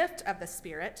 the gift of the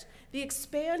Spirit, the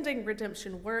expanding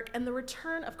redemption work, and the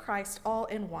return of Christ all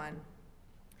in one.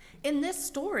 In this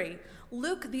story,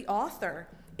 Luke, the author,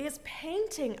 is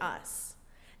painting us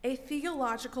a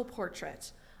theological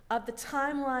portrait of the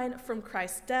timeline from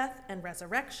Christ's death and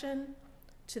resurrection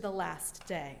to the last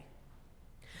day.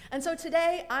 And so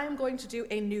today I'm going to do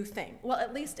a new thing. Well,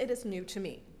 at least it is new to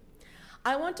me.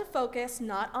 I want to focus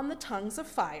not on the tongues of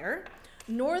fire,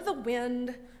 nor the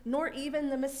wind, nor even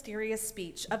the mysterious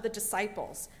speech of the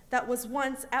disciples that was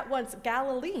at once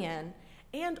Galilean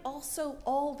and also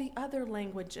all the other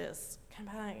languages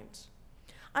combined.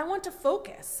 I want to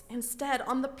focus instead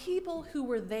on the people who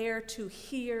were there to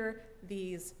hear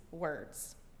these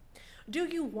words. Do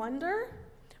you wonder,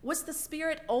 was the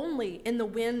Spirit only in the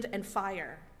wind and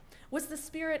fire? Was the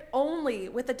Spirit only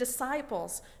with the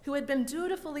disciples who had been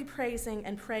dutifully praising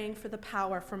and praying for the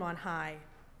power from on high?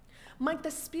 Might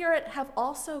the Spirit have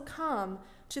also come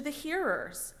to the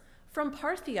hearers from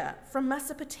Parthia, from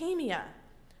Mesopotamia,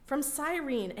 from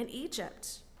Cyrene and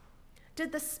Egypt?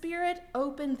 Did the Spirit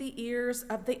open the ears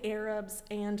of the Arabs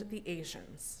and the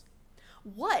Asians?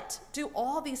 What do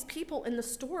all these people in the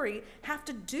story have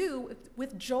to do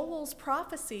with Joel's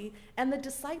prophecy and the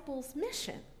disciples'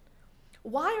 mission?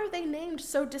 Why are they named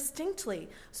so distinctly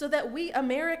so that we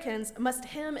Americans must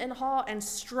hem and haw and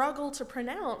struggle to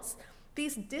pronounce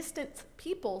these distant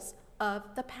peoples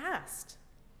of the past?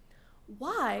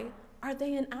 Why are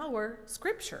they in our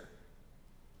scripture?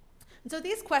 And so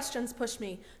these questions push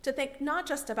me to think not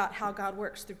just about how God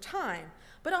works through time,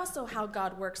 but also how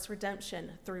God works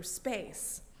redemption through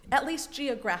space, at least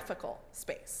geographical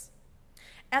space.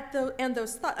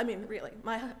 Really,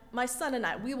 my son and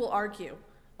I, we will argue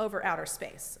over outer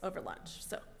space, over lunch,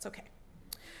 so it's okay.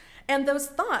 And those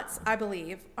thoughts, I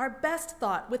believe, are best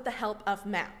thought with the help of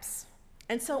maps.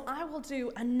 And so I will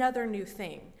do another new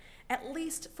thing, at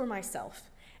least for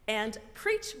myself, and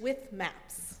preach with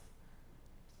maps.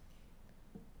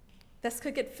 This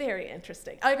could get very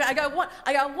interesting. I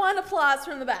got one applause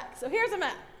from the back. So here's a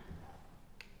map.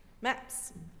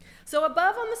 Maps. So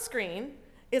above on the screen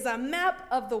is a map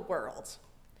of the world.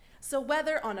 So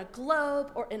whether on a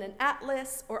globe or in an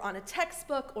atlas or on a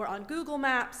textbook or on Google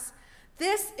Maps,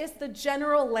 this is the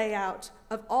general layout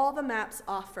of all the maps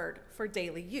offered for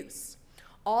daily use.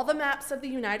 All the maps of the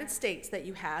United States that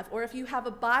you have, or if you have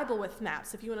a Bible with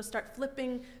maps, if you want to start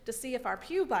flipping to see if our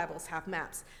Pew Bibles have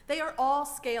maps, they are all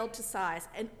scaled to size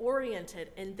and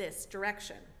oriented in this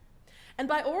direction. And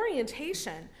by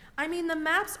orientation, I mean the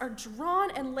maps are drawn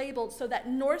and labeled so that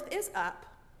north is up,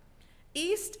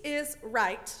 east is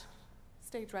right,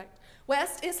 stage right,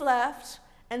 west is left,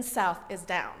 and south is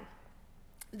down.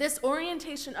 This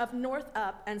orientation of north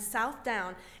up and south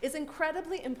down is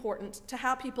incredibly important to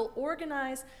how people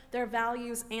organize their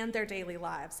values and their daily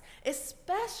lives,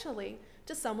 especially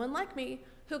to someone like me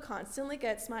who constantly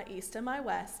gets my east and my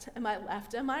west and my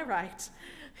left and my right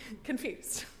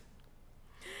confused.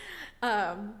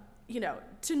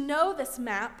 To know this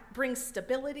map brings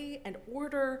stability and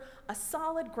order, a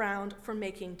solid ground for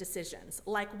making decisions,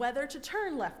 like whether to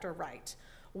turn left or right,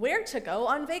 where to go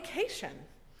on vacation,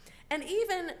 and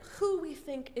even who we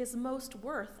think is most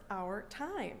worth our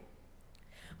time.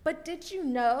 But did you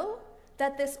know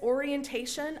that this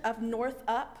orientation of north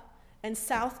up and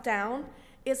south down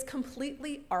is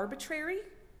completely arbitrary?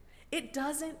 It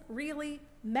doesn't really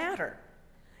matter.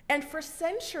 And for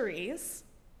centuries,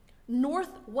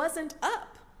 north wasn't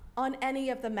up on any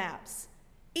of the maps.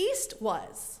 East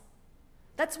was.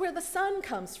 That's where the sun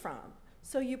comes from.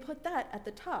 So you put that at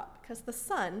the top because the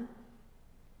sun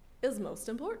is most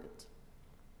important.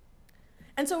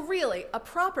 And so really, a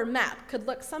proper map could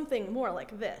look something more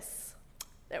like this.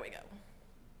 There we go.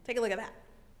 Take a look at that.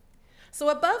 So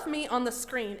above me on the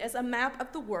screen is a map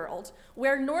of the world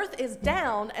where north is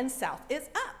down and south is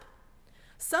up.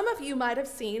 Some of you might have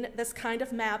seen this kind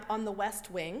of map on the West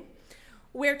Wing,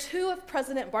 where two of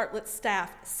President Bartlett's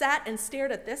staff sat and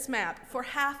stared at this map for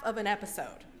half of an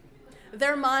episode,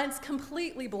 their minds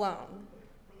completely blown.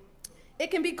 It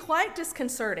can be quite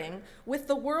disconcerting with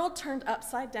the world turned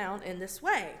upside down in this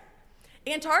way.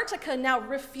 Antarctica now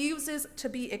refuses to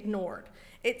be ignored.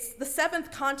 The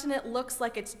seventh continent looks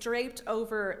like it's draped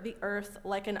over the earth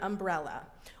like an umbrella,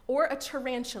 or a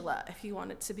tarantula, if you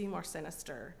want it to be more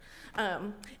sinister.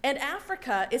 And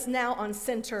Africa is now on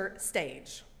center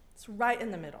stage. It's right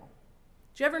in the middle.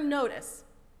 Did you ever notice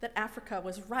that Africa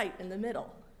was right in the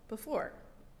middle before.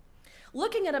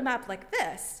 Looking at a map like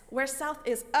this, where south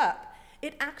is up,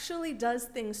 it actually does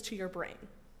things to your brain.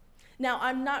 Now,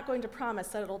 I'm not going to promise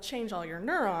that it'll change all your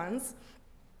neurons,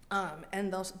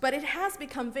 but it has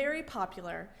become very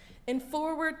popular in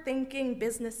forward-thinking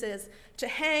businesses to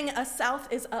hang a South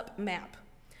is Up map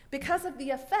because of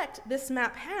the effect this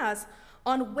map has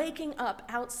on waking up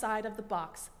outside of the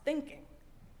box thinking.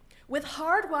 With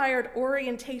hardwired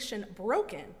orientation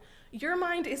broken, your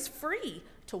mind is free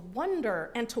to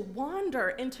wonder and to wander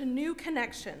into new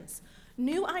connections,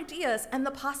 new ideas, and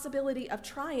the possibility of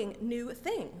trying new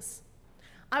things.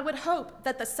 I would hope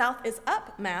that the South is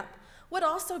Up map would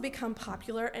also become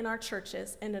popular in our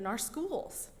churches and in our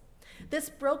schools. This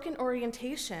broken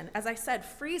orientation, as I said,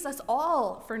 frees us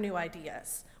all for new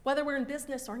ideas, whether we're in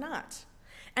business or not.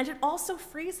 And it also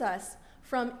frees us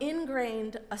from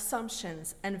ingrained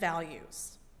assumptions and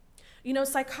values. You know,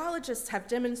 psychologists have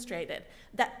demonstrated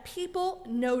that people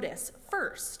notice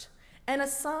first and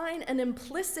assign an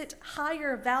implicit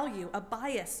higher value, a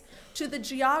bias, to the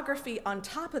geography on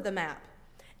top of the map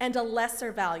and a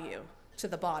lesser value to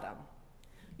the bottom.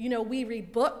 You know, we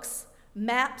read books,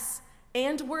 maps,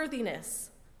 and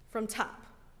worthiness from top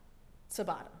to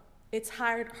bottom. It's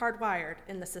hardwired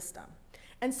in the system.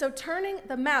 And so turning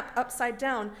the map upside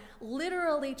down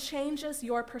literally changes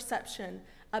your perception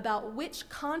about which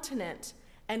continent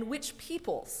and which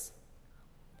peoples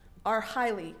are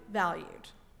highly valued.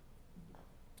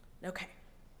 Okay.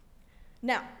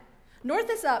 Now, North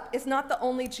is Up is not the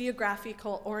only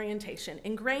geographical orientation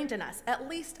ingrained in us, at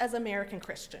least as American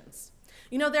Christians.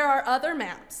 You know, there are other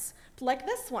maps, like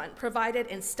this one, provided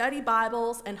in study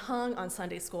Bibles and hung on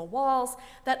Sunday school walls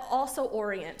that also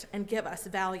orient and give us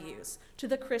values to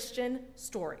the Christian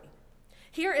story.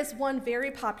 Here is one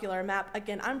very popular map.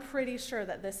 Again, I'm pretty sure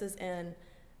that this is in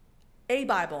a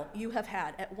Bible you have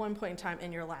had at one point in time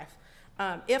in your life.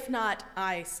 If not,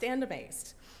 I stand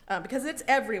amazed because it's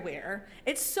everywhere.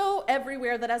 It's so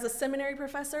everywhere that as a seminary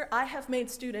professor, I have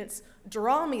made students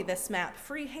draw me this map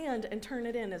freehand and turn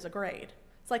it in as a grade.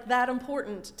 It's like that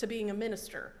important to being a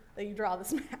minister that you draw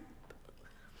this map.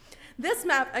 This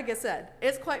map, like I said,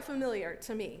 is quite familiar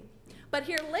to me. But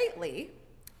here lately,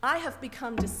 I have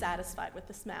become dissatisfied with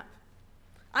this map.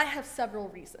 I have several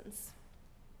reasons.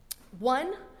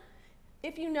 One,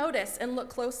 if you notice and look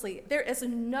closely, there is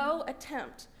no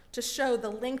attempt to show the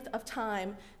length of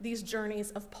time these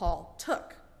journeys of Paul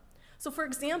took. So for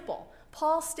example,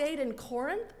 Paul stayed in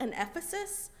Corinth and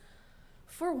Ephesus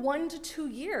for 1 to 2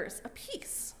 years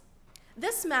apiece.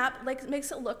 This map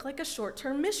makes it look like a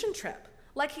short-term mission trip,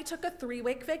 like he took a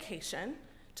 3-week vacation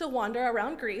to wander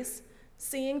around Greece,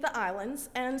 seeing the islands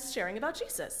and sharing about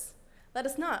Jesus. That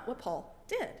is not what Paul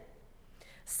did.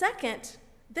 Second,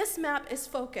 this map is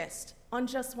focused on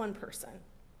just one person,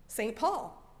 St.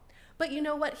 Paul. But you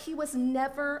know what? He was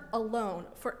never alone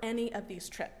for any of these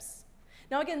trips.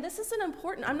 Now again, this isn't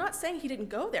important. I'm not saying he didn't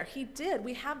go there. He did.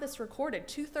 We have this recorded.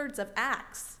 2/3 of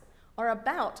Acts are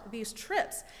about these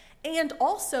trips. And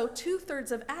also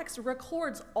 2/3 of Acts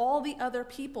records all the other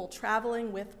people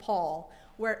traveling with Paul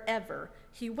wherever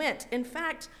he went. In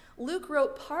fact, Luke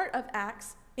wrote part of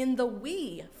Acts in the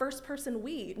we, first person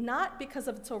we, not because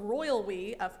of it's a royal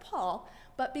we of Paul,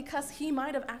 but because he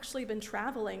might have actually been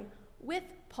traveling with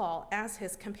Paul as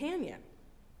his companion.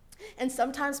 And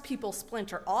sometimes people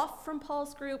splinter off from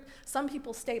Paul's group. Some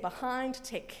people stay behind to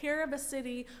take care of a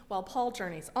city while Paul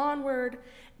journeys onward.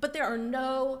 But there are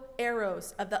no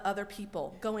arrows of the other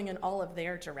people going in all of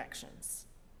their directions.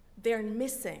 They're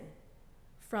missing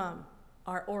from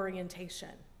our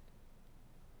orientation.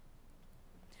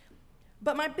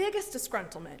 But my biggest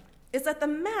disgruntlement is that the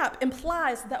map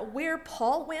implies that where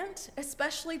Paul went,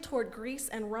 especially toward Greece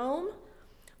and Rome,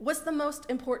 was the most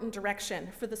important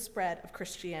direction for the spread of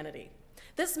Christianity.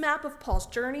 This map of Paul's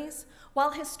journeys,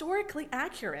 while historically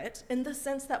accurate in the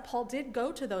sense that Paul did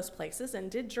go to those places and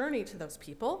did journey to those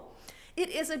people, it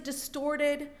is a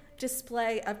distorted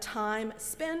display of time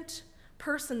spent,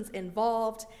 persons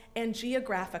involved, and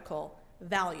geographical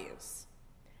values.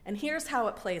 And here's how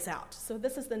it plays out. So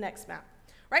this is the next map.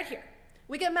 Right here,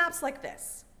 we get maps like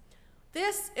this.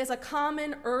 This is a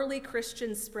common early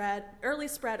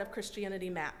spread of Christianity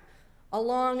map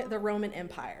along the Roman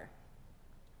Empire.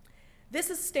 This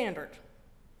is standard.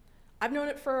 I've known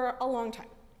it for a long time.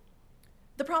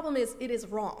 The problem is it is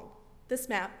wrong. This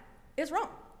map is wrong.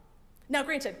 Now,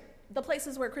 granted, the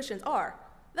places where Christians are,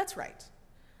 that's right.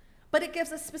 But it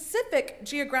gives a specific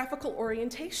geographical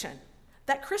orientation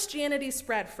that Christianity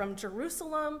spread from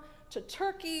Jerusalem to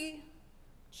Turkey,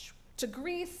 to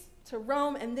Greece, to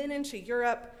Rome, and then into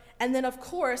Europe, and then, of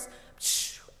course,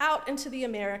 out into the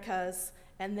Americas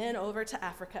and then over to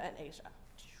Africa and Asia.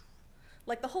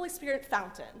 Like the Holy Spirit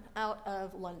fountain out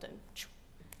of London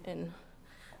in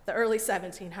the early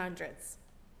 1700s.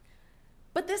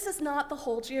 But this is not the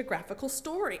whole geographical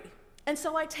story. And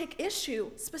so I take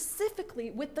issue specifically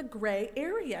with the gray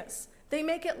areas. They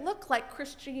make it look like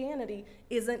Christianity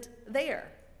isn't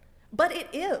there. But it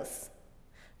is.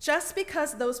 Just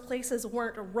because those places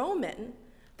weren't Roman,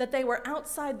 that they were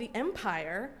outside the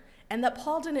empire, and that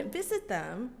Paul didn't visit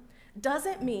them,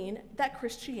 doesn't mean that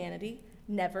Christianity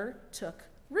never took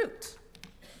root.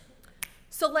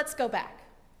 So let's go back.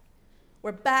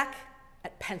 We're back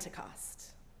at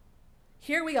Pentecost.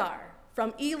 Here we are,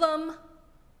 from Elam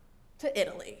to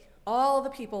Italy, all the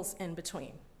peoples in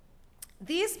between.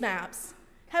 These maps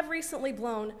have recently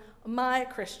blown my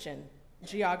Christian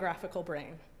geographical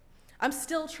brain. I'm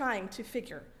still trying to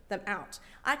figure them out.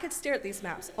 I could stare at these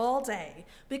maps all day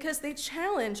because they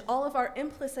challenge all of our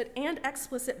implicit and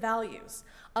explicit values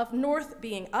of north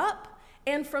being up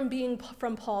and from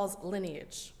Paul's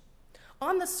lineage.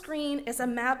 On the screen is a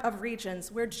map of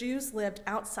regions where Jews lived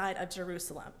outside of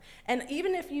Jerusalem. And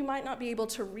even if you might not be able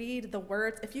to read the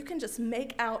words, if you can just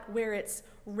make out where it's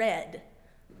red,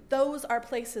 those are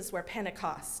places where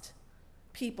Pentecost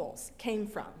peoples came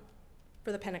from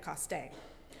for the Pentecost day.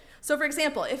 So for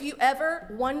example, if you ever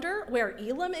wonder where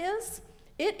Elam is,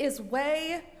 it is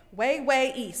way, way,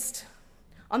 way east,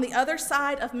 on the other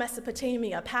side of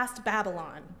Mesopotamia, past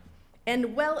Babylon,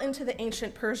 and well into the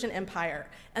ancient Persian Empire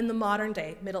and the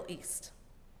modern-day Middle East.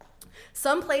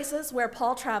 Some places where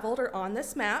Paul traveled are on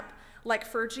this map, like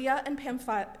Phrygia and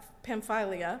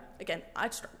Pamphylia, again, I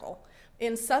struggle,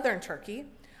 in southern Turkey,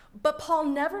 but Paul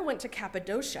never went to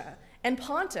Cappadocia and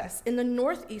Pontus in the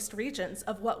northeast regions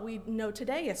of what we know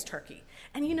today as Turkey.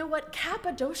 And you know what?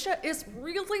 Cappadocia is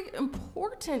really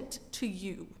important to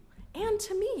you and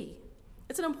to me.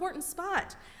 It's an important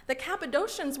spot. The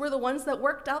Cappadocians were the ones that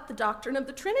worked out the doctrine of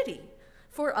the Trinity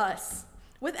for us.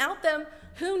 Without them,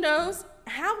 who knows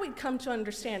how we'd come to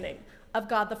understanding of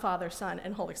God the Father, Son,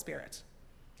 and Holy Spirit.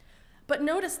 But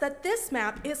notice that this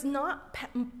map is not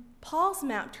Paul's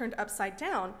map turned upside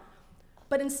down,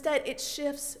 but instead it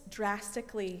shifts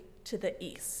drastically to the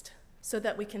east so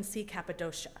that we can see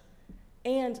Cappadocia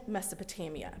and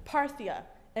Mesopotamia, Parthia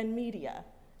and Media,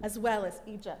 as well as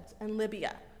Egypt and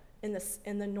Libya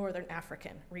in the northern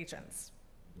African regions.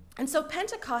 And so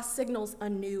Pentecost signals a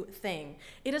new thing.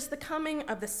 It is the coming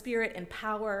of the Spirit in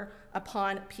power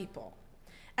upon people.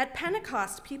 At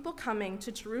Pentecost, people coming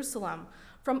to Jerusalem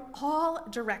from all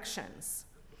directions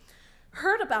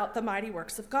heard about the mighty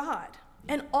works of God,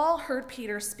 and all heard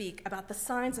Peter speak about the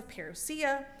signs of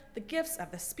parousia, the gifts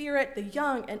of the Spirit, the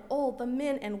young and old, the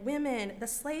men and women, the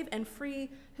slave and free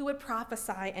who would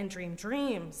prophesy and dream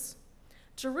dreams.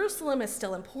 Jerusalem is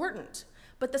still important,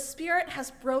 but the Spirit has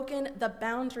broken the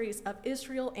boundaries of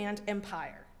Israel and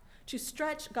empire to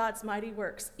stretch God's mighty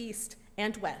works east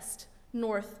and west,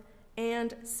 north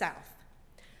and south.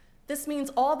 This means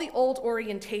all the old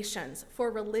orientations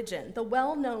for religion, the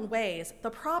well-known ways, the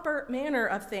proper manner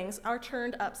of things are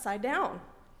turned upside down.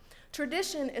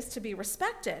 Tradition is to be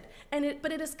respected,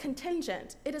 but it is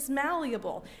contingent, it is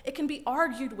malleable, it can be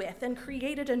argued with and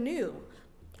created anew.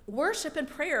 Worship and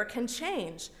prayer can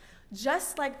change,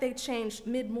 just like they changed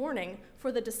mid-morning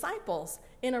for the disciples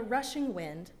in a rushing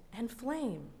wind and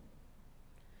flame.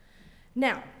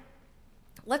 Now,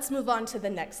 let's move on to the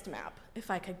next map,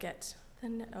 if I could get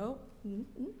oh,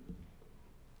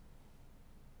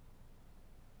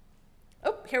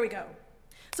 here we go.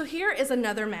 So here is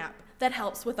another map that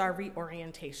helps with our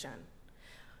reorientation,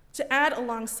 to add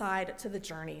alongside to the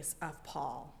journeys of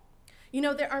Paul. You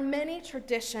know, there are many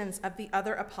traditions of the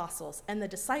other apostles and the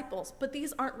disciples, but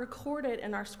these aren't recorded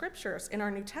in our scriptures, in our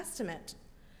New Testament.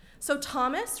 So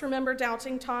Thomas, remember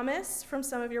doubting Thomas from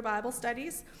some of your Bible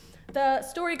studies? The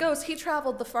story goes he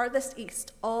traveled the farthest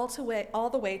east all the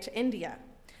way to India.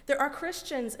 There are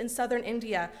Christians in southern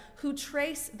India who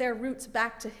trace their roots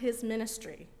back to his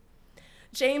ministry.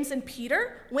 James and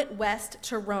Peter went west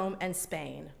to Rome and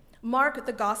Spain. Mark,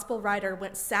 the gospel writer,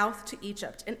 went south to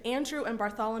Egypt, and Andrew and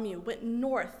Bartholomew went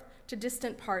north to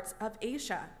distant parts of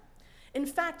Asia. In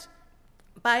fact,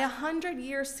 by 100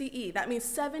 years CE, that means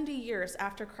 70 years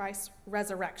after Christ's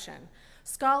resurrection,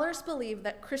 scholars believe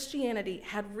that Christianity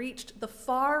had reached the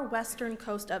far western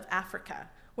coast of Africa,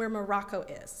 where Morocco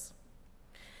is.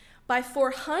 By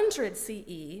 400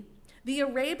 CE, the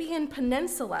Arabian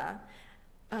Peninsula,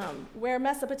 where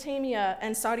Mesopotamia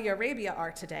and Saudi Arabia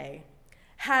are today,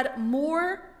 had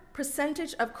more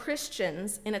percentage of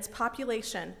Christians in its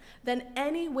population than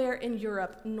anywhere in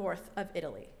Europe north of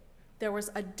Italy. There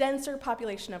was a denser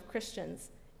population of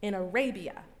Christians in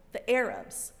Arabia, the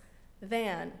Arabs,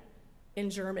 than in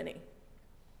Germany.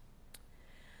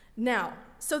 Now,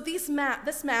 so this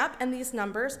map and these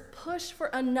numbers push for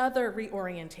another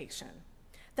reorientation,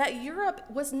 that Europe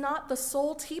was not the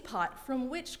sole teapot from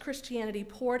which Christianity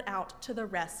poured out to the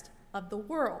rest of the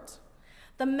world.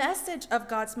 The message of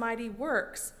God's mighty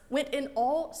works went in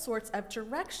all sorts of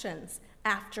directions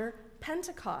after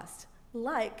Pentecost,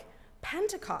 like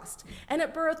Pentecost, and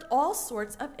it birthed all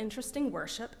sorts of interesting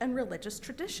worship and religious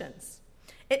traditions.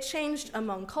 It changed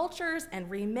among cultures and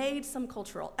remade some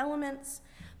cultural elements.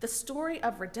 The story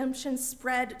of redemption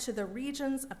spread to the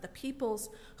regions of the peoples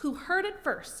who heard it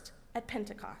first at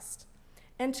Pentecost,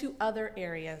 and to other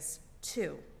areas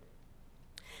too.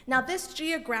 Now, this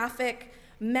geographic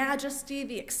majesty,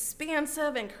 the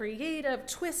expansive and creative,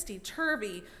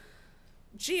 twisty-turvy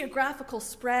geographical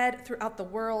spread throughout the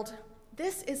world,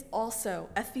 this is also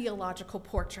a theological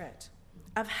portrait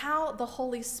of how the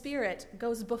Holy Spirit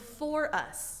goes before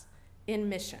us in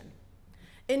mission.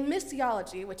 In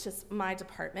missiology, which is my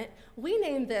department, we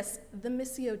name this the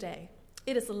Missio Dei.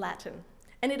 It is Latin,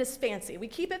 and it is fancy. We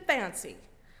keep it fancy.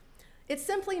 It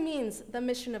simply means the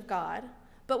mission of God,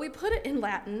 but we put it in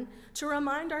Latin to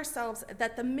remind ourselves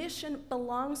that the mission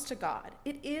belongs to God.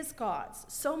 It is God's,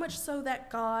 so much so that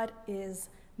God is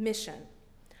mission.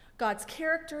 God's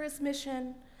character is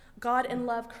mission. God in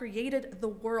love created the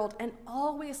world and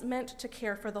always meant to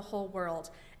care for the whole world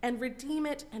and redeem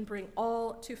it and bring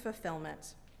all to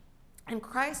fulfillment. And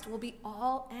Christ will be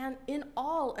all and in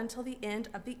all until the end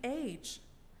of the age.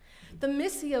 The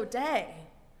Missio Dei,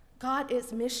 God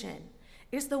is mission,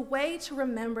 is the way to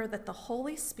remember that the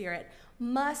Holy Spirit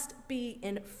must be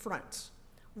in front,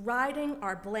 writing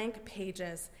our blank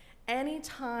pages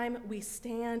anytime we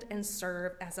stand and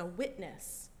serve as a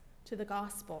witness to the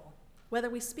gospel, whether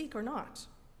we speak or not.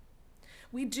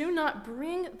 We do not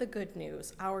bring the good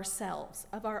news ourselves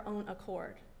of our own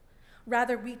accord.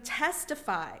 Rather, we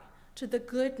testify to the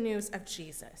good news of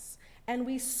Jesus, and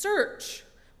we search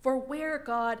for where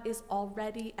God is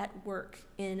already at work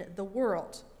in the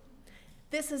world.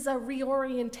 This is a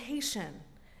reorientation.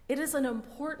 It is an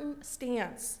important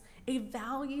stance, a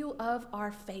value of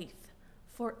our faith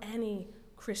for any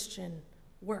Christian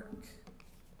work.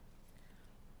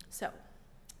 So,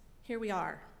 here we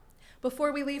are.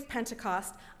 Before we leave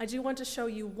Pentecost, I do want to show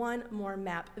you one more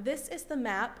map. This is the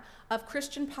map of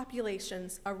Christian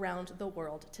populations around the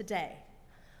world today.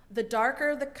 The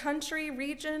darker the country,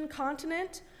 region,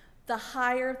 continent, the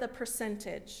higher the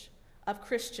percentage of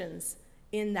Christians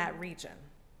in that region.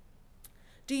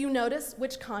 Do you notice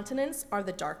which continents are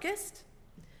the darkest?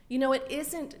 You know, it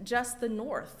isn't just the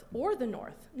north,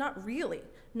 not really,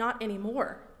 not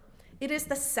anymore. It is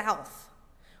the south,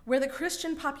 where the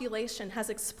Christian population has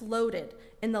exploded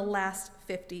in the last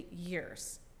 50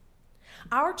 years.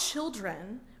 Our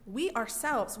children, we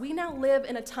ourselves, we now live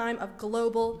in a time of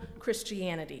global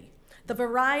Christianity. The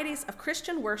varieties of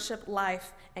Christian worship,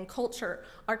 life, and culture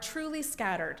are truly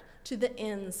scattered to the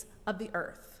ends of the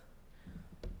earth.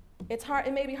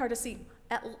 It may be hard to see.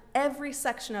 Every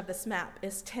section of this map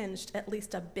is tinged at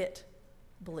least a bit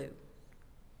blue.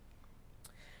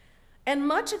 And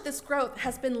much of this growth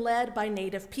has been led by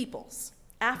native peoples,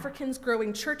 Africans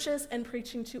growing churches and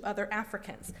preaching to other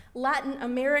Africans, Latin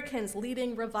Americans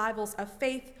leading revivals of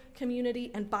faith,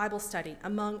 community, and Bible study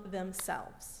among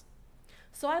themselves.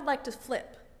 So I'd like to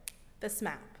flip this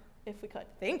map, if we could.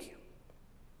 Thank you.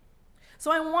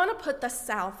 So I want to put the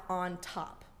South on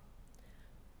top,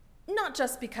 not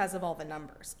just because of all the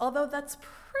numbers, although that's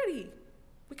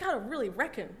we got to really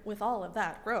reckon with all of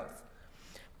that growth.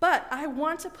 But I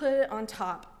want to put it on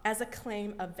top as a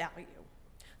claim of value.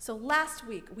 So last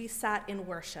week, we sat in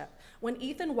worship when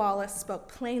Ethan Wallace spoke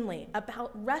plainly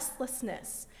about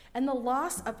restlessness and the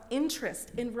loss of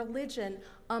interest in religion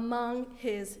among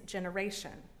his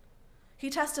generation. He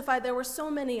testified there were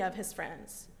so many of his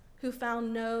friends who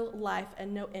found no life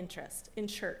and no interest in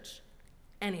church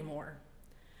anymore.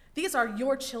 These are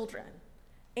your children,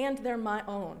 and they're my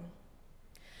own.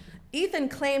 Ethan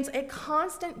claims a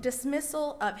constant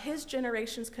dismissal of his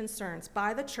generation's concerns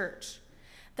by the church,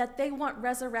 that they want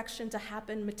resurrection to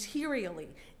happen materially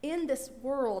in this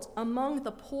world among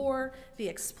the poor, the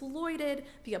exploited,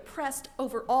 the oppressed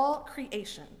over all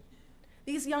creation.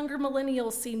 These younger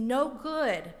millennials see no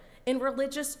good in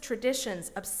religious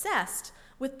traditions obsessed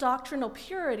with doctrinal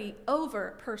purity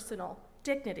over personal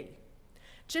dignity.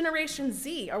 Generation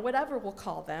Z, or whatever we'll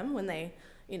call them when they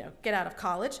get out of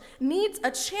college, needs a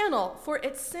channel for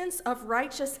its sense of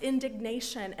righteous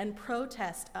indignation and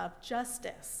protest of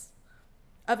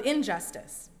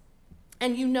injustice.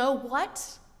 And you know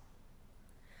what?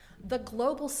 The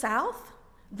global South,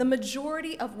 the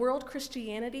majority of world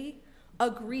Christianity,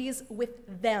 agrees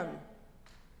with them.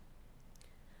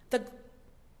 The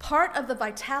part of the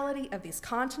vitality of these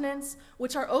continents,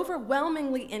 which are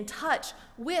overwhelmingly in touch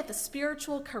with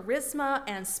spiritual charisma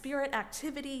and spirit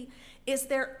activity, is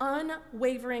their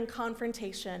unwavering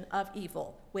confrontation of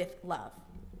evil with love.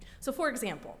 So, for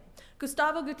example,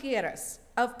 Gustavo Gutierrez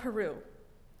of Peru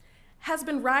has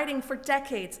been writing for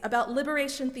decades about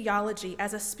liberation theology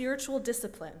as a spiritual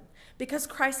discipline because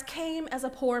Christ came as a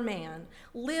poor man,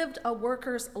 lived a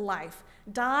worker's life,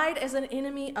 died as an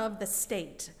enemy of the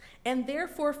state, and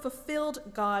therefore fulfilled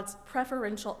God's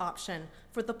preferential option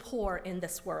for the poor in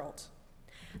this world.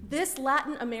 This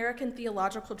Latin American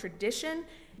theological tradition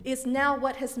is now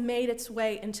what has made its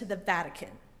way into the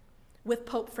Vatican with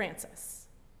Pope Francis.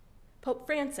 Pope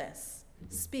Francis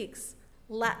speaks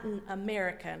Latin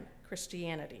American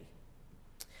Christianity.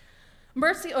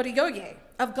 Mercy Oriyoye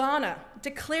of Ghana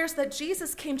declares that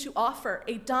Jesus came to offer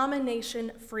a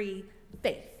domination-free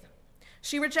faith.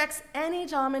 She rejects any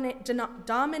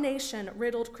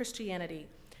domination-riddled Christianity,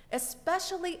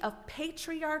 especially of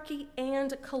patriarchy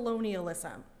and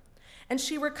colonialism. And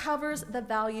she recovers the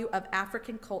value of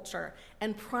African culture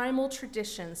and primal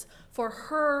traditions for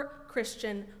her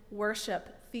Christian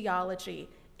worship, theology,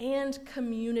 and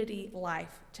community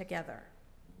life together.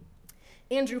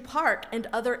 Andrew Park and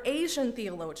other Asian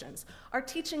theologians are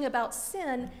teaching about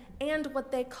sin and what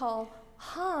they call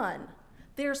Han.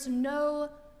 There's no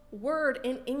word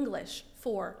in English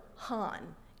for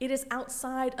Han. It is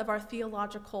outside of our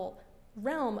theological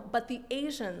realm, but the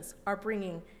Asians are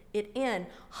bringing it in.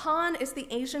 Han is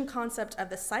the Asian concept of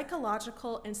the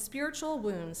psychological and spiritual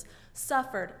wounds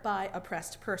suffered by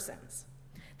oppressed persons.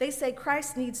 They say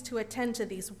Christ needs to attend to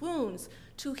these wounds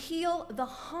to heal the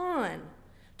Han,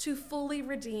 to fully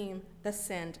redeem the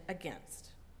sinned against.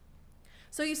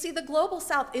 So you see, the global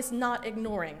south is not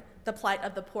ignoring the plight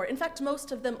of the poor. In fact,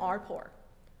 most of them are poor,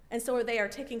 and so they are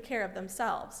taking care of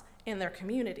themselves in their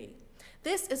community.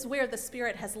 This is where the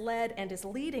Spirit has led and is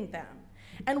leading them.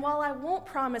 And while I won't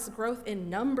promise growth in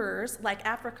numbers like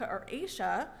Africa or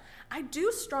Asia, I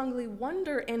do strongly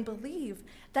wonder and believe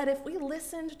that if we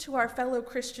listened to our fellow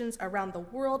Christians around the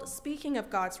world speaking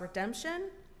of God's redemption,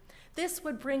 this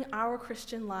would bring our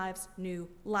Christian lives new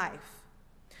life.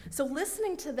 So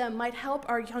listening to them might help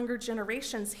our younger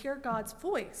generations hear God's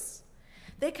voice.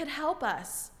 They could help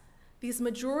us, these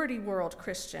majority world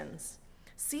Christians,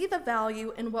 see the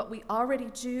value in what we already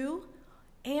do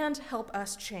and help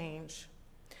us change.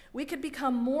 We could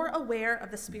become more aware of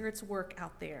the Spirit's work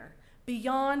out there,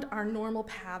 beyond our normal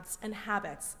paths and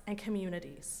habits and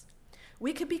communities.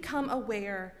 We could become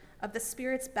aware of the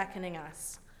Spirit's beckoning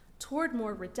us toward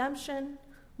more redemption,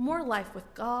 more life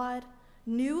with God,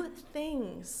 new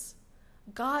things,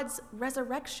 God's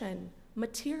resurrection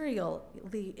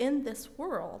materially in this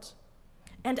world,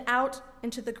 and out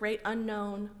into the great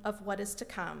unknown of what is to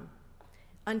come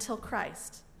until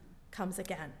Christ comes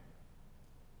again.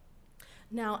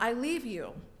 Now, I leave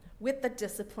you with the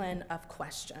discipline of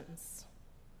questions.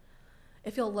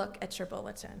 If you'll look at your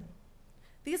bulletin,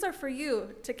 these are for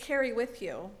you to carry with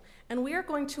you, and we are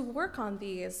going to work on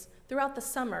these throughout the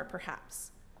summer,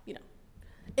 perhaps,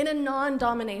 in a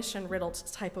non-domination riddled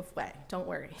type of way. Don't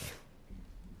worry.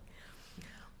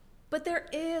 But there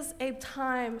is a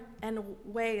time and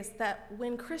ways that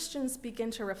when Christians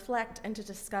begin to reflect and to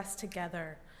discuss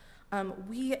together,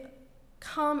 we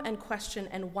come and question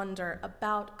and wonder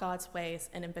about God's ways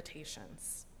and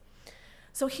invitations.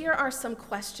 So here are some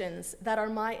questions that are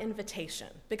my invitation,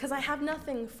 because I have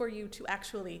nothing for you to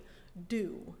actually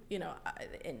do,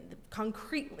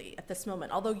 concretely at this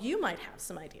moment, although you might have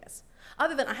some ideas.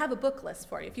 Other than I have a book list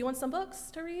for you. If you want some books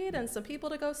to read and some people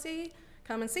to go see,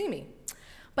 come and see me.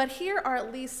 But here are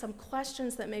at least some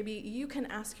questions that maybe you can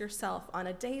ask yourself on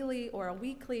a daily or a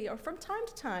weekly or from time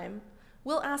to time.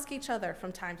 We'll ask each other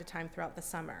from time to time throughout the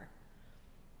summer.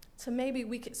 So maybe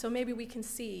we can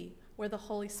see where the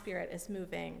Holy Spirit is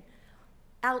moving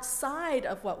outside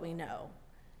of what we know,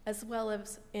 as well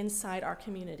as inside our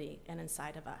community and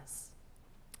inside of us.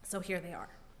 So here they are.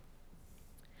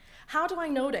 How do I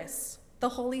notice the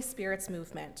Holy Spirit's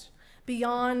movement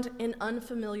beyond in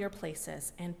unfamiliar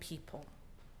places and people?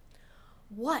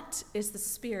 What is the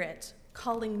Spirit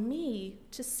calling me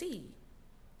to see?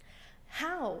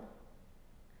 How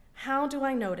do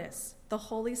I notice the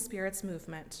Holy Spirit's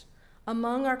movement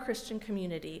among our Christian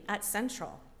community at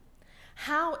Central?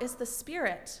 How is the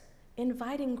Spirit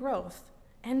inviting growth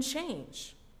and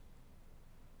change?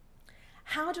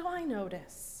 How do I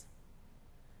notice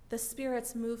the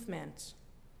Spirit's movement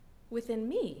within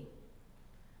me?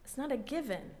 It's not a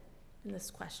given in this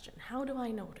question. How do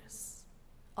I notice?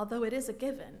 Although it is a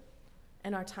given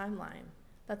in our timeline,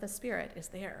 that the Spirit is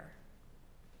there?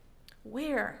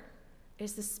 Where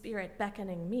is the Spirit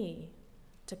beckoning me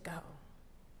to go?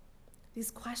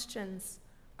 These questions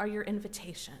are your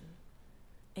invitation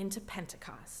into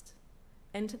Pentecost,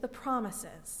 into the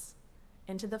promises,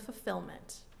 into the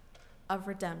fulfillment of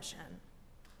redemption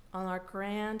on our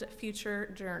grand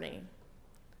future journey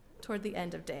toward the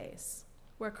end of days,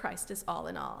 where Christ is all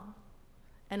in all,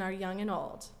 and our young and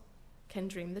old can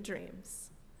dream the dreams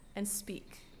and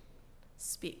speak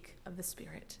of the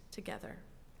Spirit together.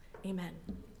 Amen.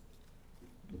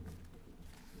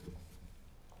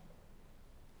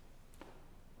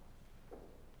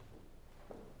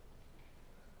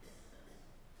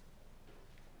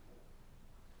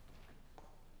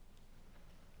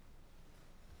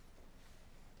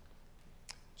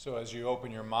 So as you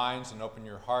open your minds and open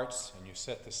your hearts and you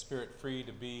set the Spirit free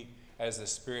to be as the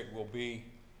Spirit will be,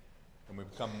 and we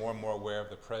become more and more aware of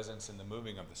the presence and the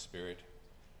moving of the Spirit,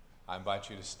 I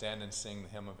invite you to stand and sing the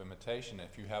hymn of invitation.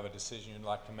 If you have a decision you'd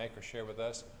like to make or share with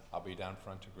us, I'll be down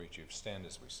front to greet you. Stand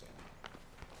as we sing.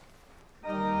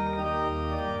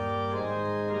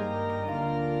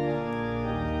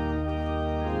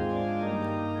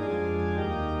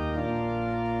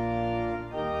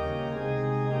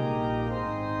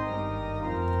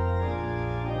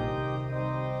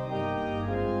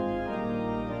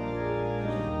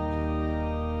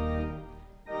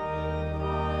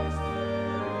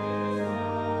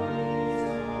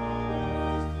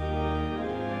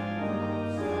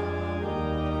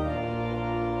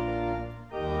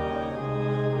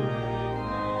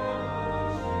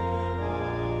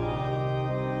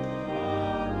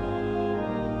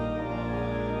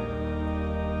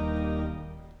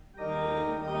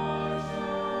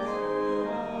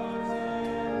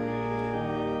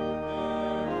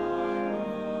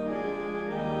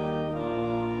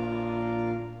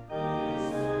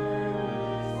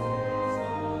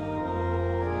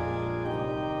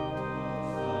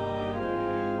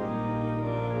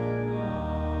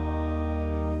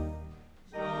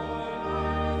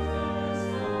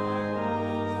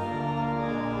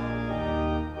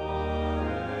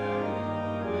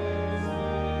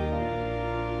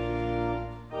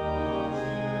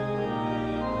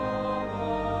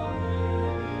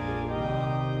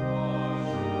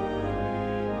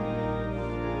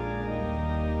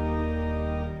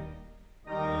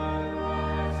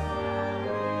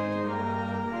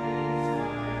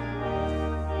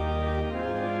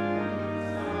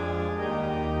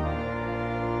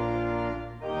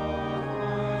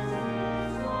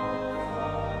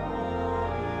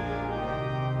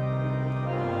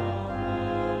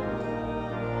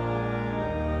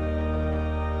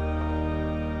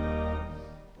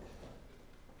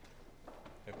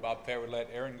 Bob Fair would let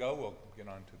Aaron go, we'll get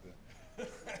on to the...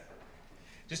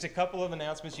 Just a couple of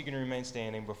announcements. You can remain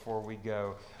standing before we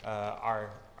go. Our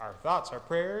thoughts, our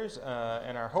prayers,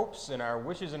 and our hopes and our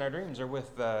wishes and our dreams are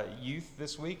with youth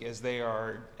this week as they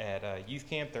are at youth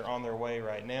camp. They're on their way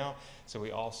right now. So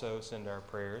we also send our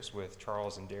prayers with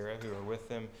Charles and Dara, who are with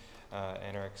them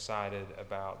and are excited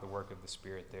about the work of the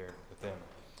Spirit there with them.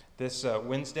 This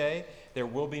Wednesday, there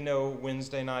will be no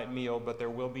Wednesday night meal, but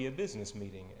there will be a business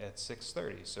meeting at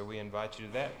 6:30. So we invite you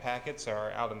to that. Packets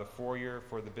are out in the foyer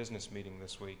for the business meeting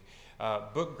this week.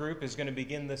 Book group is going to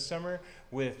begin this summer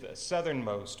with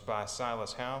Southernmost by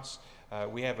Silas House.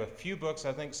 We have a few books,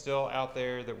 I think, still out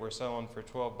there that we're selling for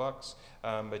 $12,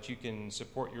 but you can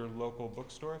support your local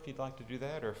bookstore if you'd like to do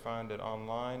that, or find it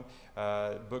online.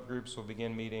 Book groups will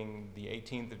begin meeting the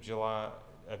 18th of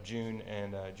June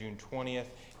and June 20th.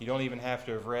 You don't even have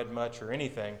to have read much or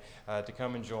anything to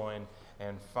come and join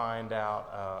and find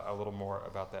out a little more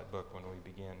about that book when we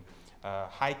begin.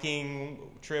 Hiking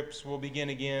trips will begin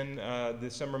again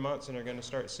this summer months and are going to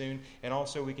start soon. And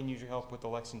also we can use your help with the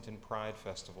Lexington Pride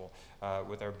Festival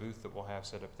with our booth that we'll have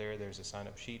set up there. There's a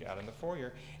sign-up sheet out in the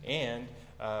foyer. And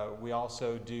we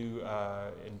also do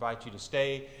invite you to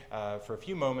stay for a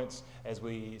few moments as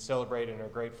we celebrate and are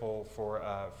grateful for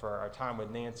our time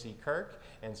with Nancy Kirk.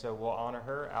 And so we'll honor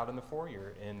her out in the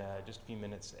foyer in just a few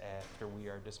minutes after we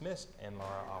are dismissed and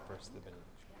Laura offers the benediction.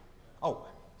 Oh,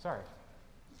 sorry.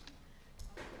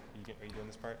 Are you doing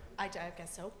this part? I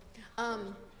guess so.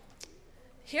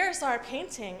 Here's our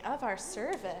painting of our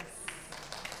service.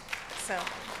 So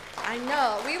I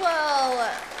know we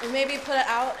will maybe put it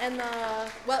out in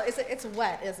the, well, it's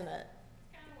wet, isn't it?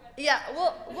 Yeah,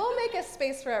 we'll make a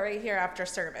space for it right here after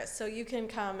service, so you can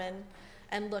come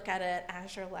and look at it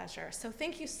at your leisure. So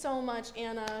thank you so much,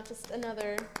 Anna. Just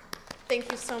another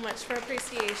thank you so much for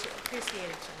appreciation.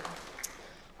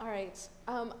 All right,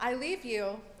 I leave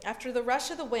you, after the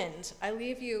rush of the wind, I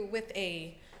leave you with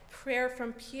a prayer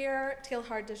from Pierre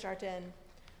Teilhard de Jardin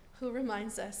who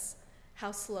reminds us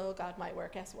how slow God might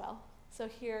work as well. So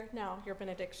hear now your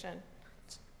benediction.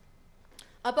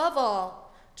 Above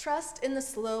all, trust in the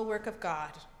slow work of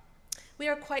God. We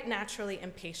are quite naturally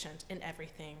impatient in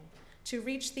everything, to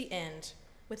reach the end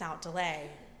without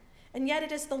delay. And yet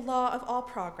it is the law of all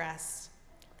progress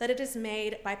that it is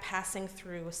made by passing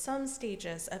through some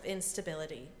stages of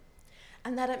instability,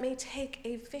 and that it may take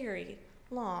a very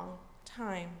long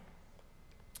time.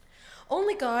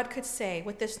 Only God could say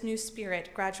what this new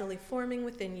spirit gradually forming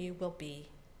within you will be.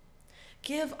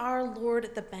 Give our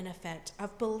Lord the benefit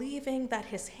of believing that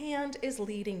his hand is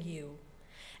leading you,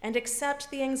 and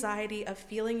accept the anxiety of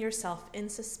feeling yourself in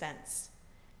suspense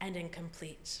and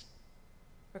incomplete,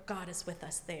 for God is with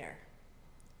us there,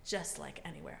 just like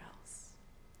anywhere else.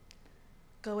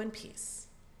 Go in peace.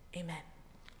 Amen.